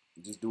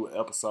just do an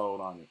episode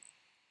on it.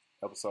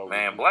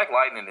 Man, Black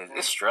Lightning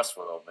it's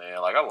stressful though, man.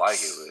 Like I like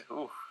it,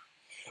 but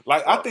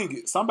like I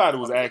think somebody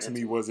was asking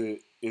me,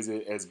 is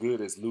it as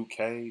good as Luke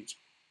Cage?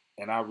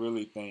 And I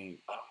really think,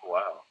 oh,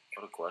 wow,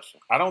 what a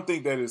question. I don't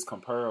think that is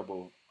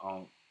comparable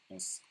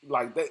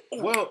like that.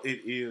 Well,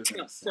 it is.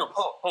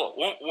 Hold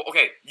on.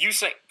 Okay, you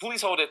say.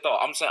 Please hold that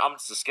thought. I'm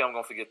just scared I'm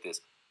gonna forget this,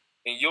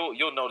 and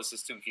you'll notice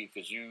this too, Keith,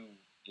 because you're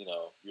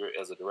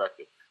as a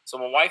director. So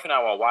my wife and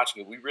I, while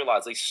watching it, we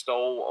realized they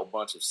stole a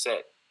bunch of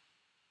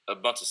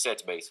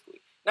sets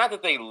basically. Not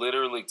that they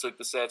literally took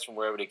the sets from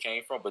wherever they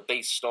came from, but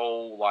they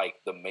stole like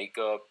the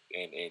makeup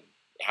and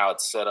how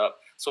it's set up.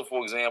 So,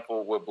 for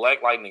example, where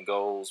Black Lightning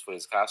goes for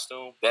his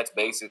costume, that's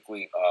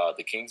basically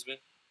the Kingsman.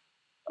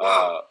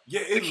 Yeah,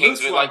 the it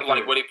Kingsman, looks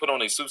like where they put on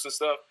their suits and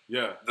stuff.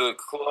 Yeah. The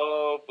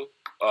Club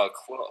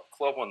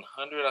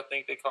 100, I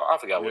think they call. I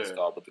forgot what it's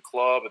called, but the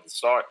club at the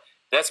start.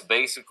 That's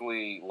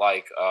basically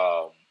like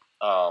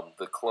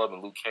the club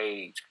in Luke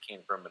Cage. I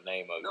can't remember the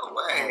name of it. No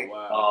way. Oh,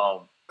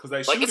 wow. Because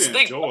they shoot it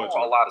in Georgia. A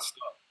lot of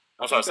stuff.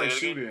 I think they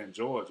shoot it in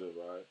Georgia,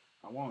 right?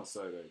 I want to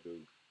say they do.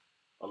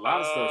 A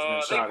lot of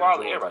stuff's been shot in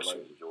Georgia. Everybody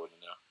shoots in Georgia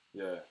now.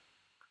 Yeah.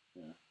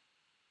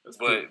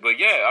 But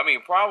yeah, I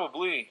mean,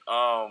 probably.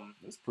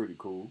 That's pretty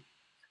cool.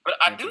 But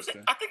I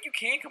think you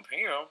can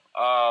compare them.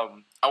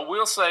 I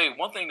will say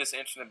one thing that's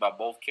interesting about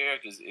both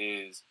characters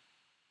is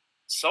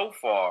so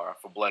far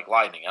for Black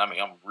Lightning. I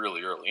mean, I'm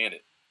really early in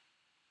it.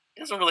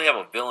 He doesn't really have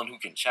a villain who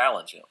can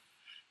challenge him,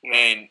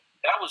 and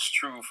that was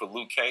true for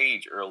Luke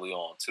Cage early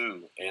on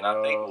too. And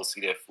I think we'll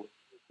see that flip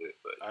a bit.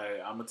 But hey,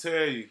 I'm gonna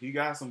tell you, he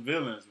got some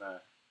villains now.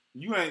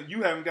 You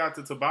haven't got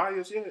to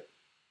Tobias yet,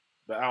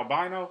 the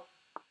albino.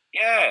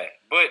 Yeah,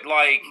 but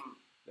like,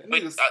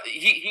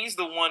 he's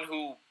the one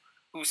who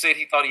said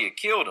he thought he had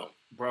killed him.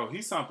 Bro,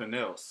 he's something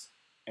else.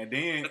 And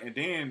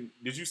then,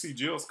 did you see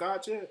Jill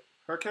Scott yet?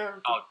 Her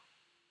character.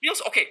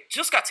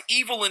 Jill Scott's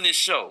evil in this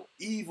show.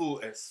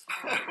 Evil as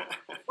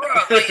bro,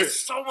 like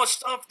it's so much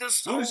stuff.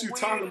 What is you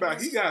talking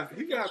about? He got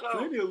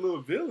plenty of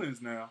little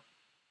villains now.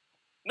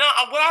 No,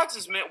 what I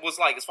just meant was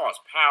like as far as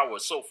power.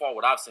 So far,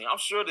 what I've seen, I'm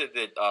sure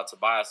that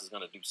Tobias is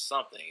going to do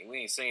something. We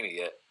ain't seen it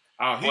yet.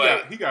 Oh,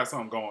 he got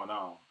something going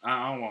on.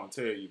 I don't want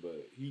to tell you,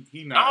 but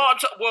he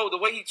not. No, the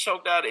way he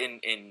choked out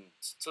and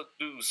took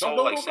dude's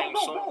soul like same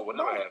soul,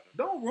 whatever happened.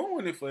 Don't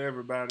ruin it for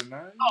everybody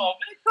now. Oh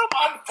man, come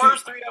on!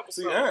 First 3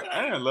 episodes. See,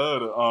 Aaron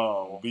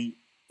love to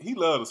he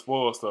love to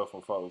spoil stuff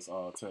for folks.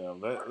 Tim,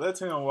 let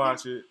Tim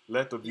watch it.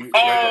 Let the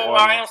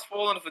I am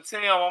spoiling it for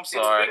Tim. I'm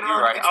sorry. You're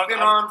right. It's been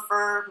on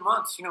for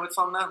months. It's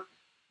on now.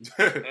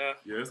 Yeah,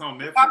 it's on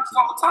Netflix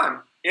all the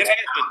time. It has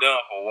been done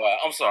for a while.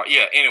 I'm sorry.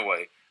 Yeah.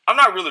 Anyway. I'm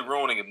not really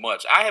ruining it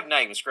much. I have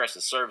not even scratched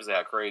the surface of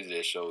how crazy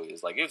that show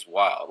is. Like, it's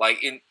wild.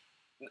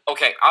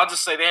 I'll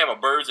just say they have a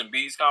birds and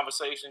bees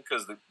conversation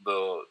because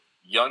the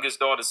youngest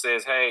daughter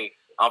says, hey,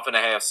 I'm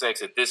finna have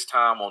sex at this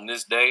time on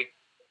this day.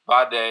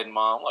 Bye, Dad and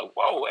Mom. I'm like,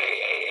 whoa,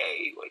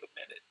 hey, wait a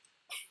minute.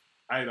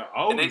 Hey, the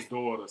oldest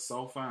daughter's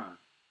so fine.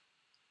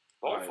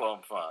 Both of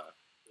them fine.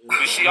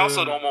 But she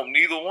also don't want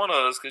neither one of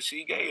us because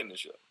she gay in the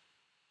show.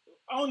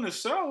 On the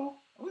show?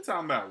 We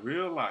talking about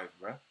real life,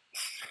 bro.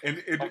 And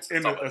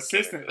the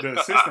assistant,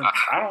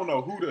 I don't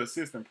know who the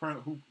assistant,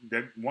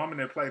 that woman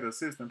that played the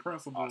assistant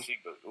principal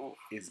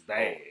is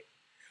bad.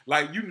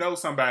 Like,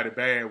 somebody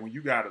bad when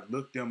you got to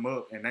look them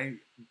up and they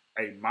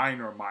a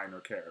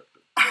minor character.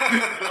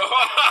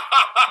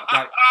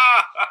 Like,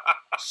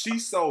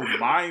 she's so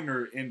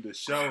minor in the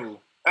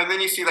show. And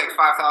then you see like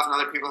 5,000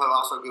 other people have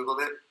also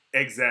Googled it.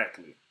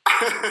 Exactly.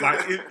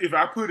 Like, if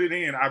I put it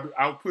in,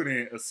 I'll put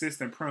in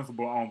assistant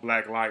principal on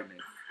Black Lightning.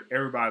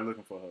 Everybody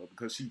looking for her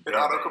because she it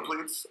auto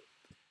completes.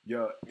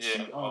 Yeah.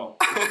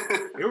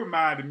 It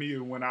reminded me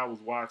of when I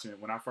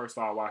first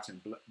started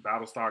watching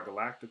Battlestar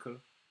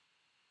Galactica,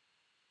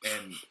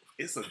 and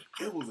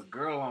it was a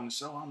girl on the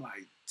show. I'm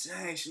like,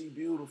 dang, she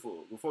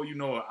beautiful. Before you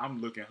know it,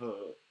 I'm looking her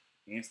up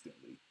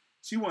instantly.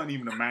 She wasn't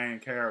even the main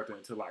character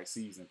until like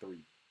season 3.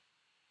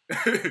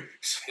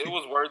 It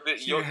was worth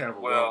it.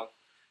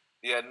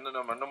 Yeah,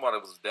 nobody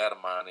was data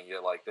mining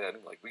yet like that.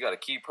 Like, we got to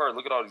keep her.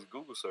 Look at all these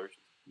Google searches.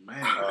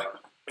 Man,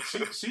 she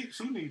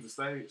needs to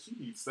stay. She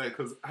needs to stay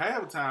because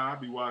half the time I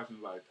be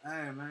watching like,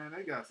 dang man,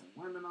 they got some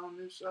women on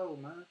this show,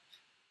 man.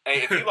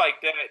 Hey, if you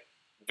like that,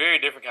 very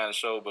different kind of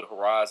show, but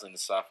Horizon, the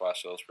sci-fi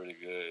show, is pretty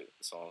good.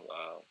 It's on.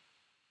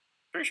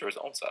 Pretty sure it's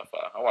on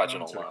Sci-Fi. I watch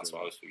it online, so I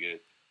always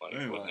forget what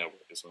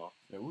network it's on.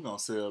 Yeah, we're gonna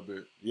sell a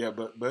bit. Yeah,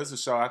 but it's a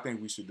show. I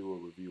think we should do a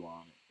review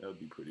on it. That'll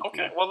be pretty.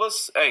 Okay, cool. Well,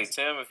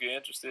 Tim, if you're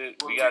interested,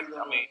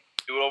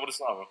 do it over the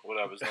summer,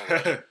 whatever.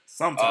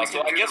 Sometimes.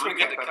 So I guess we'll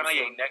get to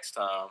Kanye next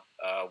time.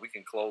 We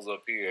can close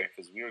up here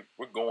because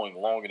we're going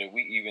longer than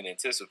we even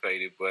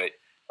anticipated. But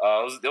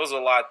there was a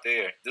lot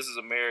there. This Is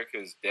America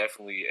is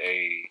definitely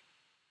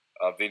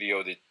a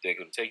video that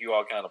can take you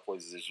all kind of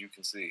places, as you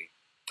can see.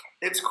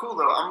 It's cool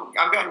though.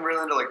 I've gotten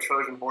really into like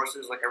Trojan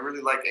horses. Like I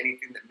really like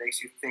anything that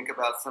makes you think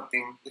about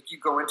something. Like you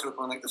go into it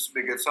going like, this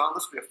will be a good song.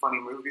 This will be a funny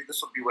movie.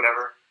 This will be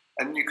whatever.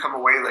 And then you come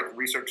away like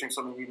researching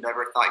something you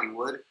never thought you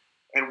would.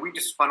 And we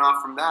just spun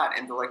off from that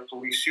into like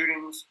police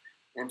shootings,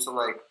 into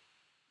like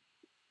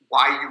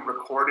why you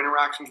record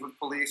interactions with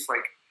police,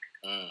 like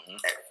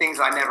things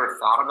I never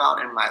thought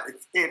about. And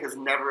it has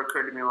never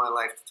occurred to me in my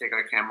life to take out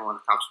a camera when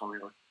the cops want me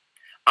to.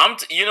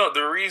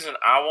 The reason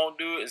I won't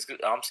do it is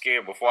because I'm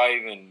scared before I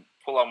even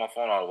pull out my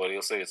phone out of the way,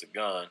 they'll say it's a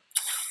gun.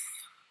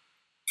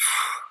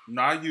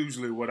 No,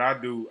 usually what I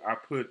do, I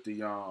put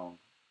it on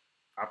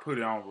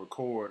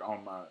record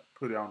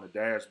put it on the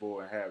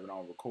dashboard and have it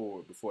on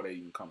record before they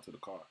even come to the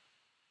car.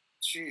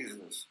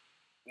 Jesus.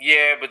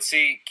 Yeah, but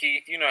see,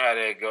 Keith, you know how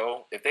that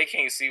go. If they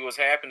can't see what's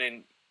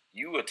happening,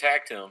 you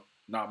attacked him.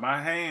 No,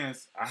 my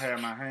hands. I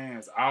had my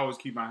hands. I always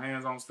keep my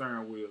hands on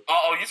steering wheel.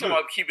 Oh, you talking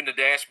about keeping the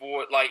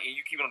dashboard, like, and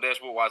you keeping on the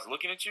dashboard while it's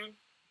looking at you?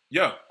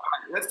 Yeah. All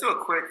right, let's do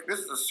a quick. This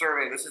is a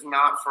survey. This is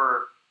not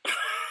for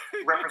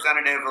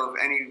representative of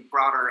any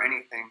broader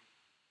anything,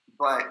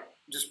 but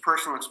just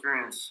personal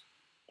experience.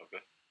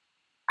 Okay.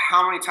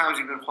 How many times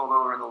have you been pulled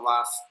over in the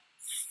last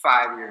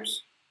 5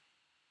 years?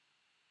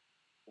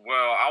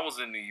 Well, I was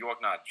in New York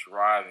not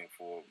driving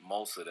for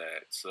most of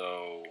that,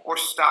 so. Or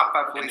stopped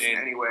by police in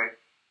any way?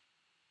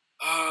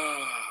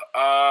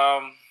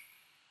 I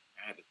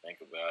had to think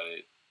about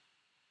it.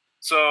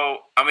 So,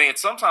 I mean,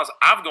 sometimes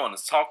I've gone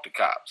to talk to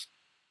cops.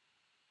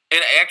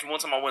 And actually, one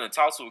time I went and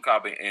talked to a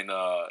cop in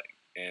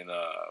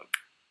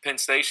Penn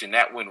Station.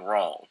 That went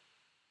wrong.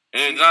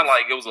 And it's not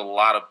like it was a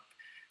lot of.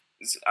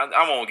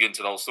 I won't get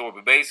into the whole story,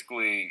 but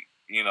basically,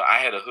 you know, I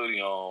had a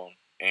hoodie on,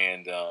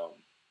 and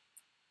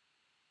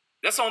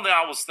that's the only thing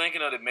I was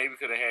thinking of that maybe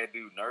could have had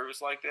dude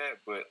nervous like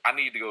that. But I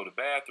needed to go to the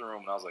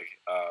bathroom, and I was like,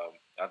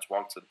 I just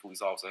walked to the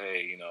police officer,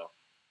 hey, you know,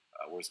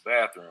 where's the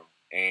bathroom?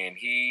 And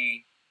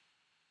he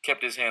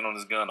kept his hand on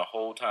his gun the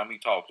whole time he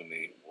talked to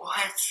me. What?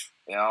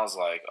 And I was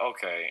like,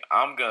 okay,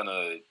 I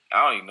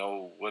don't even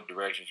know what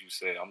directions you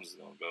said. I'm just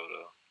going to go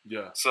to.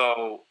 Yeah.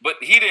 So, but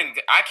he didn't,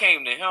 I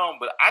came to him,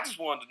 but I just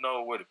wanted to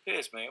know where to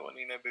piss, man. It wasn't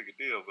even that big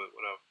a deal, but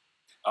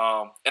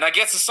whatever. And I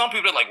guess to some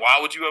people, they're like, why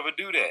would you ever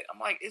do that? I'm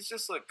like, it's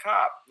just a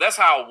cop. That's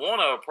how I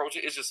want to approach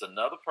it. It's just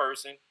another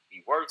person.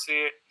 He works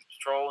here. He's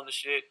patrolling the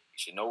shit. He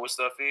should know what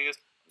stuff is.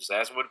 I'm just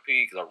asking where to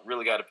pee because I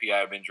really got to pee.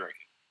 I've been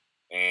drinking.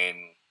 And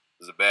it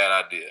was a bad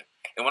idea.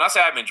 And when I say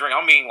I've been drinking,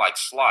 I mean like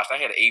sloshed. I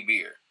had 8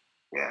 beer.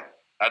 Yeah.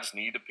 I just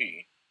needed to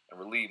pee and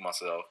relieve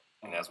myself,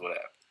 and that's what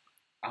happened.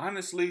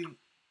 Honestly,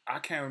 I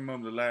can't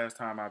remember the last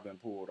time I've been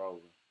pulled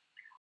over.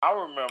 I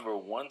remember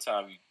one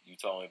time you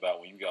told me about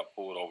when you got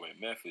pulled over in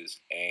Memphis,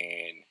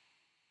 and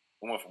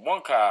we went from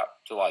one cop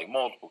to like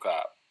multiple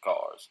cop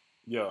cars.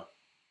 Yeah.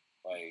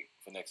 Like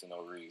for next to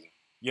no reason.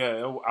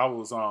 Yeah, I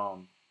was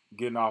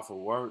getting off of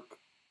work.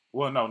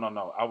 Well,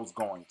 no. I was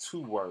going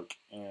to work,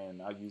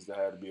 and I used to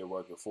have to be at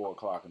work at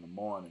 4:00 in the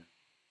morning.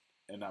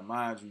 And now,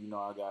 mind you, you know,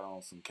 I got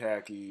on some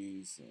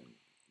khakis and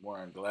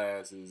wearing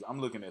glasses. I'm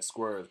looking as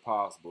square as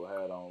possible.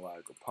 I had on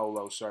like a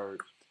polo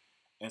shirt.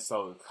 And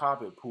so the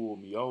cop had pulled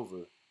me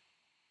over,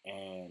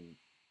 and,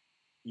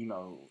 you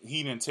know,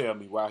 he didn't tell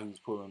me why he was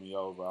pulling me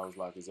over. I was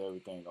like, is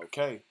everything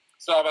okay?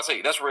 So I'm about to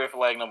say, that's red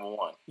flag number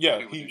one. Yeah,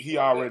 he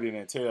already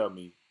didn't tell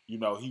me. You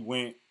know, he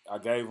went, I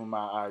gave him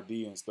my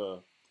ID and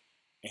stuff,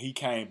 and he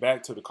came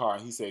back to the car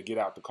and he said, get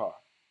out the car.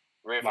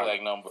 Red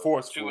flag number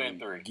forcefully, 2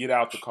 and 3. Get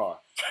out the car.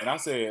 And I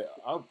said,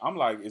 I'm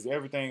like, is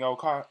everything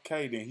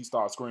okay? Then he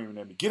started screaming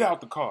at me, get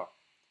out the car.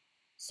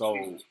 So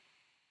Jesus.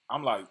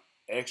 I'm like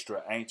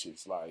extra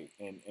anxious, like,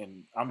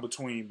 and I'm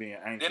between being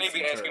anxious. Then they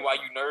be asking why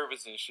you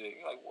nervous and shit.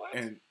 You're like, what?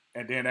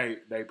 And then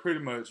they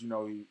pretty much, you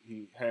know,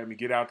 he had me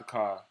get out the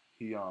car.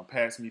 He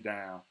passed me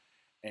down,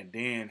 and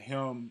then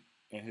him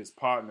and his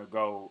partner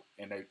go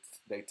and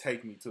they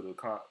take me to the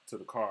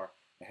car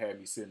and had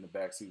me sit in the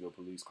back seat of a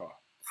police car.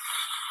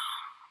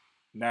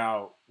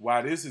 Now,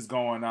 while this is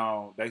going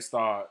on,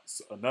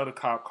 another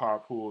cop car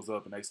pulls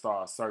up and they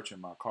start searching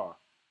my car.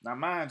 Now,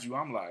 mind you,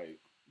 I'm like,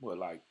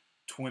 like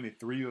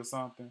 23 or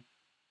something?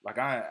 Like,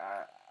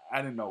 I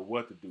didn't know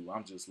what to do.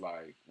 I'm just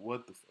like,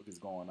 what the fuck is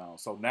going on?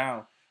 So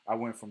now I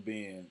went from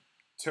being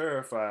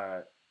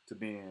terrified to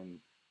being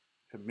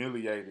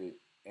humiliated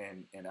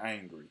and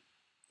angry.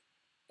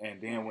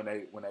 And then when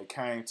they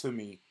came to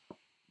me,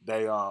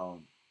 they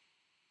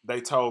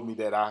told me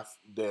that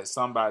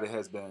somebody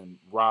has been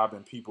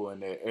robbing people in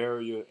their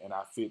area, and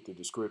I fit the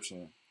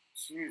description.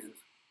 Jesus.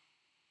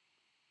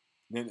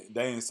 Then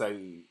they didn't say,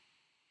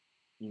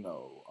 you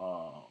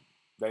know,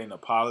 they didn't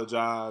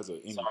apologize or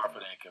anything. Sorry for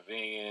the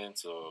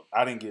inconvenience, or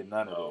I didn't get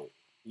none of that.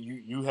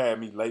 You had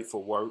me late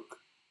for work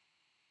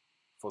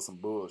for some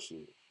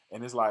bullshit,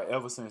 and it's like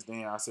ever since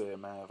then I said,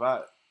 man,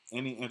 if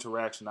any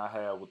interaction I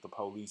have with the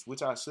police,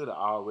 which I should have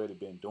already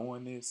been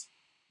doing this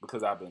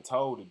because I've been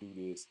told to do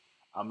this.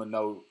 I'm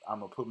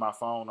gonna put my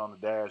phone on the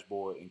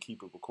dashboard and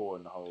keep it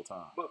recording the whole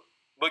time.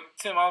 But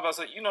Tim, I was about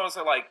to say, you know, it's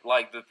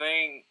like the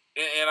thing,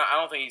 and I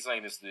don't think he's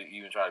saying this to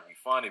even try to be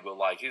funny, but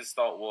like his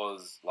thought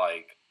was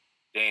like,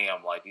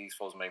 damn, like these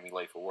folks make me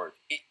late for work.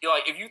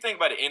 Like if you think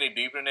about it any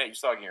deeper than that, you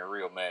start getting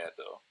real mad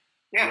though.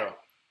 Yeah.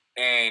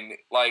 And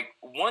like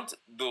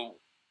the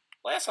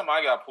last time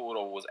I got pulled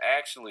over was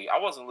actually, I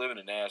wasn't living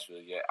in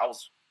Nashville yet.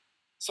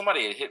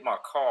 Somebody had hit my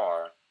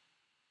car,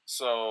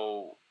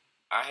 so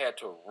I had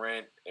to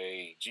rent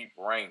a Jeep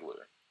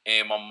Wrangler,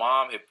 and my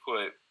mom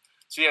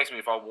she asked me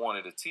if I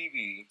wanted a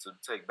TV to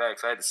take back,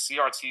 so I had the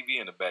CRTV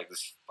in the back.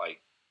 This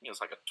it's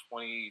like a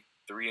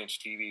 23-inch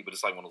TV, but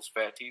it's like one of those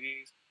fat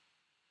TVs.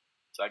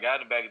 So I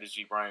got in the back of the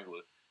Jeep Wrangler,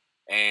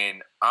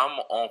 and I'm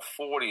on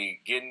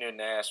 40 getting near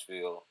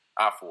Nashville,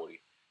 I-40,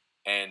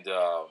 and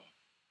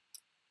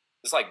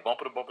it's like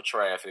bumper-to-bumper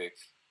traffic.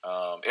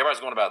 Everybody's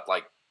going about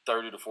like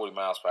 30 to 40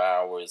 miles per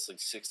hour. It's like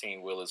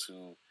 16-wheelers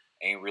who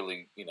ain't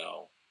really,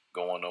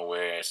 going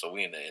nowhere. And so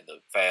we in the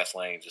fast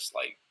lane, just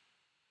like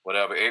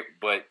whatever.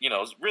 But,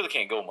 really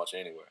can't go much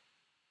anywhere.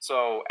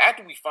 So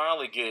after we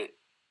finally get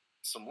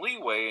some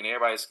leeway and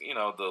everybody's,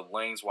 the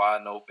lane's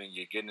wide open,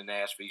 you're getting in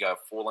Nashville, you got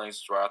 4 lanes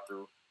to drive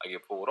through, I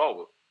get pulled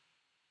over.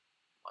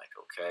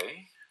 Like,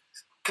 okay.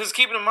 Because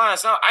keeping in mind,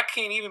 I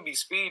can't even be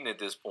speeding at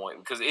this point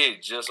because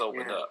it just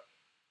opened up.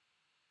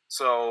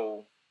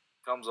 So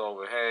comes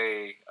over,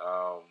 hey,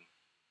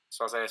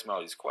 starts asking me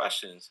all these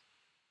questions.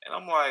 And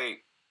I'm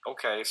like,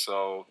 okay,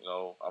 so,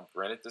 I've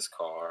rented this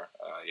car.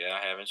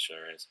 I have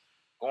insurance.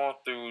 Going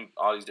through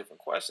all these different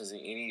questions. And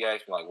he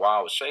asked me, like, why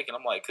I was shaking.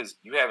 I'm like, because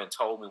you haven't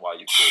told me why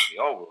you pulled me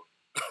over.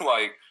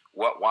 Like,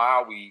 why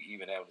are we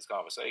even having this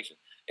conversation?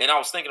 And I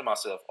was thinking to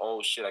myself,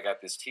 oh, shit, I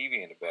got this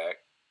TV in the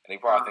back. And they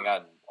probably think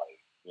I,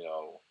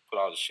 put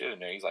all the shit in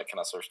there. He's like, can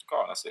I search the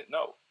car? And I said,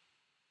 no.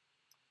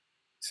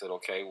 He said,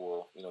 okay,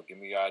 well, give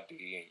me your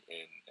ID.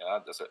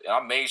 And I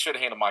made sure to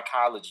hand him my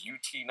college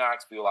UT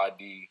Knoxville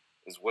ID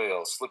as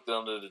well. Slipped it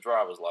under the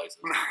driver's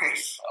license.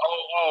 Nice.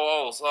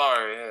 Oh,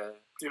 sorry. Yeah.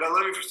 Dude, I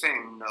love you for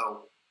saying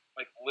no.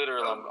 Like,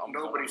 literally,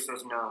 nobody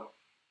says no.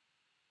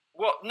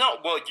 Well, no,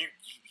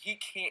 he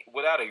can't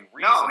without a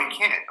reason. No, he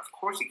can't. Of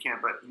course he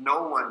can't. But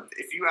no one,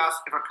 if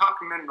a cop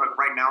come in like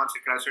right now and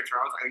said, can I search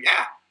your house? Like,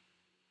 yeah.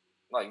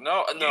 Like,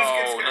 no.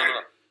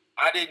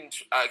 I didn't,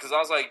 because I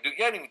was like, dude,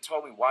 you hadn't even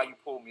told me why you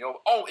pulled me over.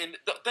 Oh, and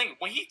the thing,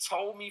 when he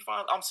told me,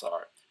 I'm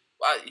sorry.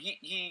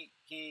 He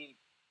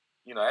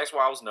asked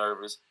why I was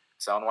nervous.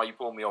 So I don't know why you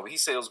pulled me over. He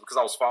said it was because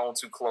I was following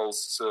too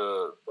close to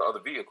the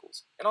other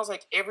vehicles. And I was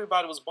like,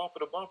 everybody was bumper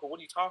to bumper. What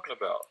are you talking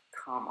about?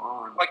 Come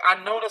on. Like,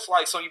 I noticed,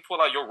 like, so you pull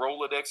out your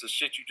Rolodex of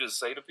shit you just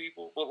say to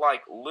people. But,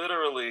 like,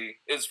 literally,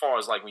 as far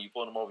as, like, when you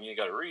pull them over, you ain't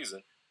got a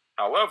reason.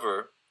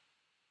 However,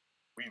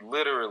 we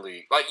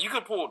literally, like, you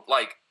could pull,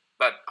 like,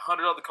 about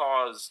 100 other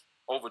cars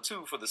over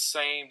too for the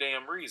same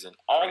damn reason.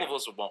 All of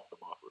us were bumper to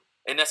bumper.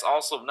 And that's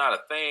also not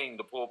a thing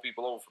to pull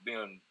people over for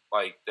being,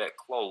 like, that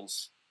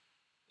close.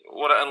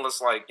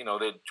 Unless, like,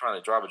 they're trying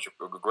to drive it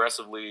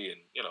aggressively and,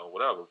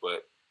 whatever.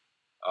 But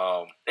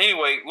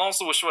anyway, long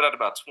story short, after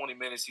about 20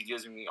 minutes, he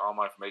gives me all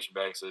my information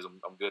back, says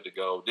I'm good to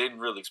go. Didn't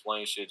really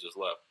explain shit, just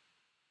left.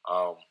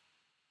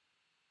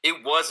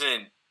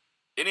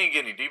 It didn't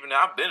get any deeper.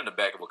 Now, I've been in the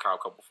back of a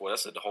cop car before.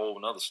 That's a whole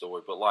another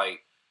story. But,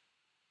 like,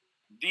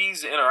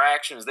 these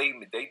interactions, they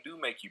do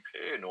make you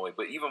paranoid.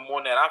 But even more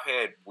than that, I've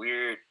had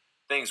weird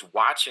things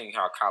watching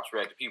how cops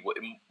react to people.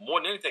 And more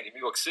than anything, in New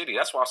York City,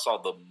 that's where I saw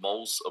the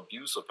most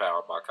abuse of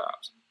power by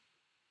cops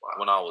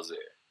when I was there.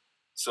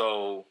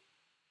 So,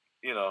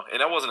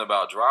 and that wasn't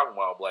about driving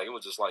while black. It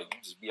was just like,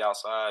 you just be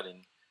outside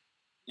and,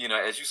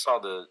 as you saw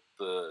the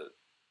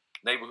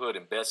neighborhood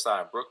in Bed-Stuy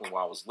and Brooklyn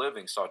where I was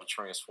living start to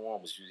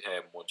transform as you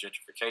had more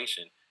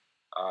gentrification,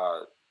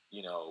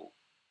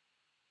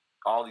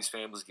 all these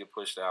families get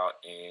pushed out,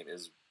 and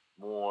as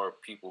more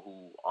people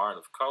who aren't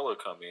of color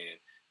come in,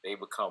 they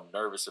become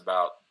nervous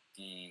about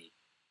the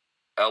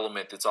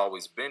element that's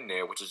always been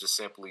there, which is just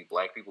simply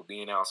black people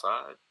being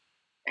outside.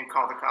 And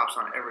call the cops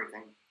on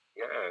everything.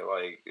 Yeah,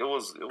 like, it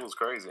was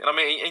crazy. And I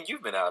mean, and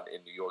you've been out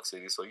in New York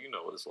City, so you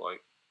know what it's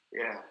like.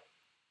 Yeah.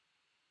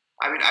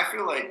 I mean, I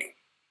feel like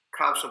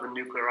cops are the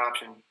nuclear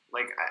option.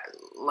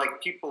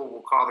 Like people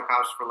will call the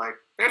cops for, like,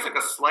 there's like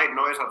a slight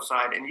noise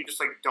outside, and you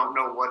just, like, don't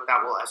know what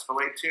that will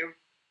escalate to.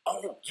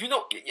 Oh,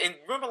 and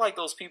remember, like,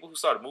 those people who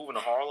started moving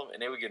to Harlem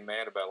and they would get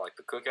mad about, like,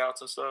 the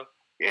cookouts and stuff?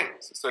 Yeah.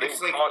 So they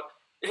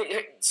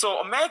so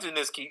imagine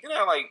this, Keith.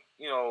 Like,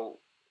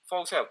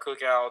 folks have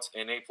cookouts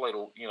and they play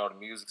the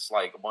music. It's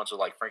like a bunch of,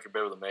 like, Frankie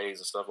Beverly Mays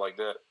and stuff like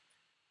that.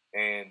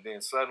 And then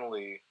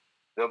suddenly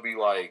they'll be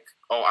like,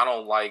 oh, I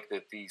don't like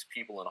that these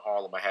people in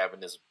Harlem are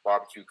having this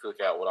barbecue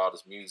cookout with all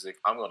this music.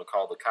 I'm going to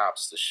call the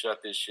cops to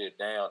shut this shit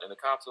down. And the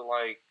cops are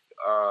like,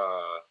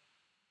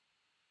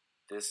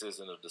 this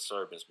isn't a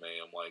disturbance,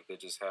 ma'am. Like, they're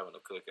just having a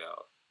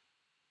cookout.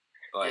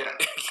 Like,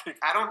 yeah,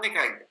 I don't think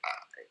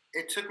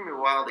it took me a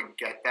while to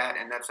get that,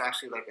 and that's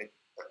actually like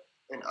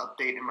an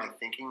update in my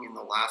thinking in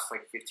the last,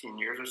 like, 15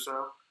 years or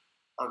so,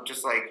 of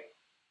just, like,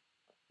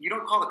 you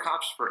don't call the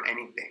cops for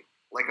anything.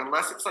 Like,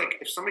 unless it's, like,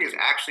 if somebody is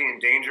actually in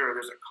danger or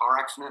there's a car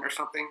accident or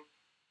something,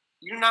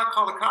 you do not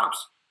call the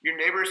cops. Your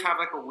neighbors have,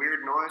 like, a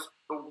weird noise.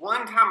 The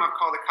one time I've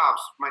called the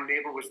cops, my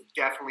neighbor was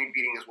definitely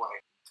beating his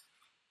wife.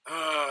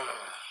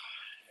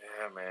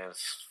 Yeah, man,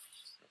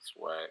 it's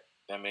whack.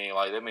 I mean,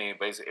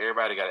 basically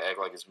everybody got to act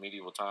like it's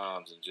medieval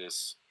times and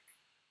just,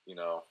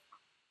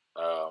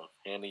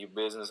 handle your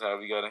business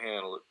however you got to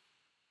handle it.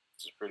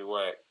 It's just pretty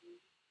whack.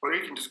 Or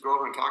you can just go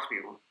over and talk to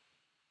people.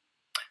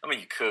 I mean,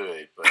 you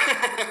could, but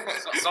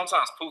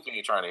sometimes Pookie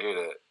ain't trying to hear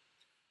that.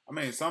 I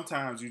mean,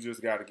 sometimes you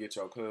just got to get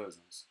your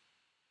cousins.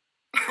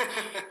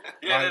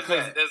 Yeah,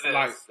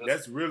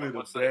 that's really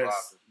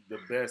the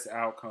best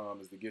outcome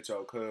is to get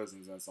your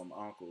cousins and some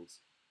uncles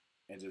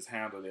and just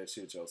handle that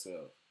shit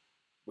yourself.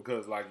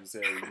 Because, like you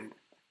said,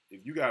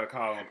 if you got to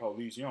call on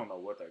police, you don't know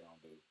what they're going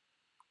to do.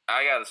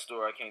 I got a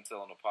story I can't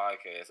tell on the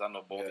podcast. I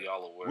know both of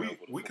y'all are aware of.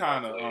 We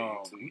kind of,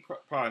 we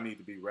probably need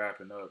to be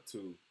wrapping up,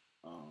 too.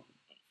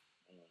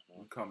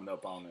 We're coming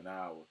up on an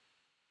hour.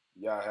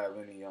 Y'all have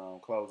any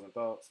closing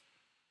thoughts?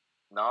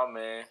 Nah,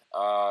 man.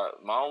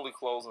 My only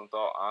closing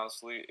thought,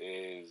 honestly,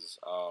 is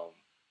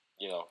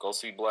go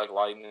see Black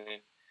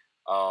Lightning,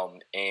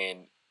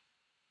 and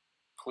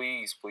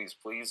please, please,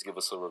 please give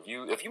us a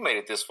review. If you made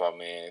it this far,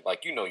 man,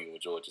 like you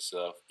enjoyed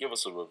yourself, give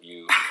us a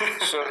review.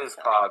 Share this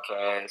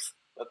podcast.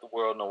 Let the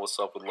world know what's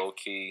up with Low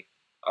Key.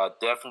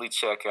 Definitely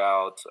check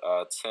out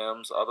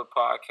Tim's other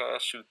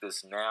podcast, Shoot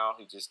This Now.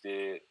 He just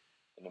did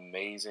an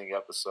amazing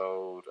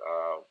episode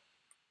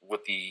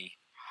with the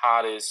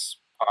hottest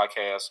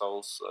podcast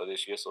host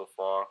this year so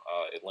far,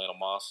 Atlanta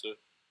Monster.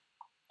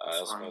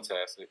 That was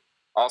fantastic.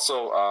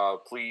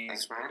 Also, please.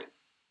 Thanks, man.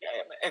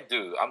 Yeah, man,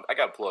 dude, I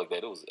got to plug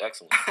that. It was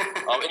excellent.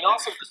 And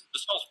also, the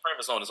show's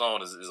premise on its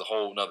own is a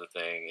whole nother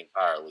thing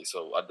entirely.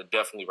 So I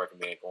definitely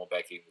recommend going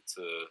back even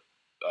to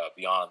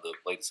beyond the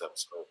latest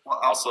episode. Well,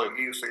 I'll plug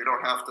you so you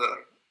don't have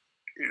to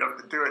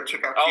do it.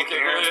 Check out Keith and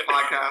Aaron's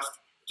podcast.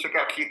 Check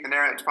out Keith and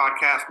Aaron's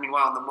podcast.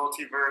 Meanwhile, in the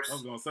multiverse. I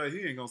was gonna say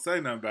he ain't gonna say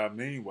nothing about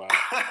meanwhile.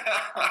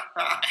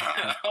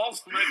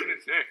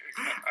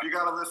 You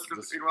gotta listen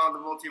to Meanwhile in the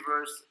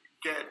Multiverse.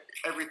 Get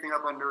everything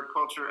up on nerd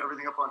culture,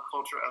 everything up on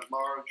culture at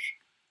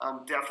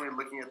large. Definitely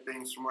looking at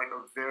things from like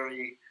a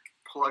very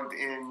plugged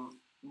in,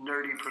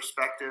 nerdy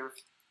perspective,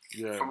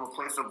 from a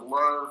place of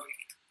love,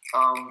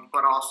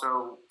 but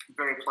also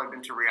very plugged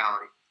into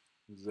reality.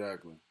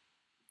 Exactly.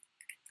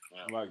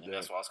 Yeah, I like that.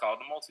 That's why it's called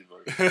the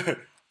multiverse.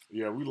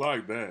 Yeah, we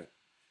like that.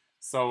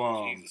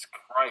 So, Jesus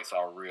Christ,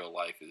 our real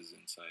life is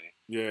insane.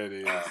 Yeah, it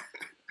is.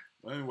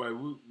 Anyway,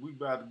 we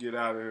about to get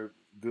out of here,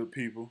 good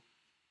people.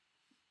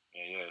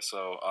 Yeah.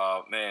 So,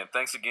 man,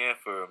 thanks again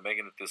for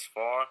making it this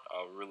far.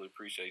 I really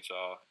appreciate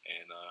y'all,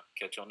 and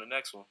catch you on the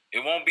next one.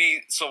 It won't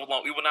be so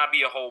long. It will not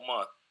be a whole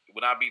month. It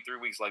will not be 3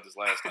 weeks like this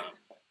last time.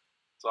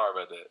 Sorry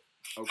about that.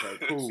 Okay,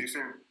 cool. See you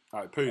soon. All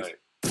right, peace. All right.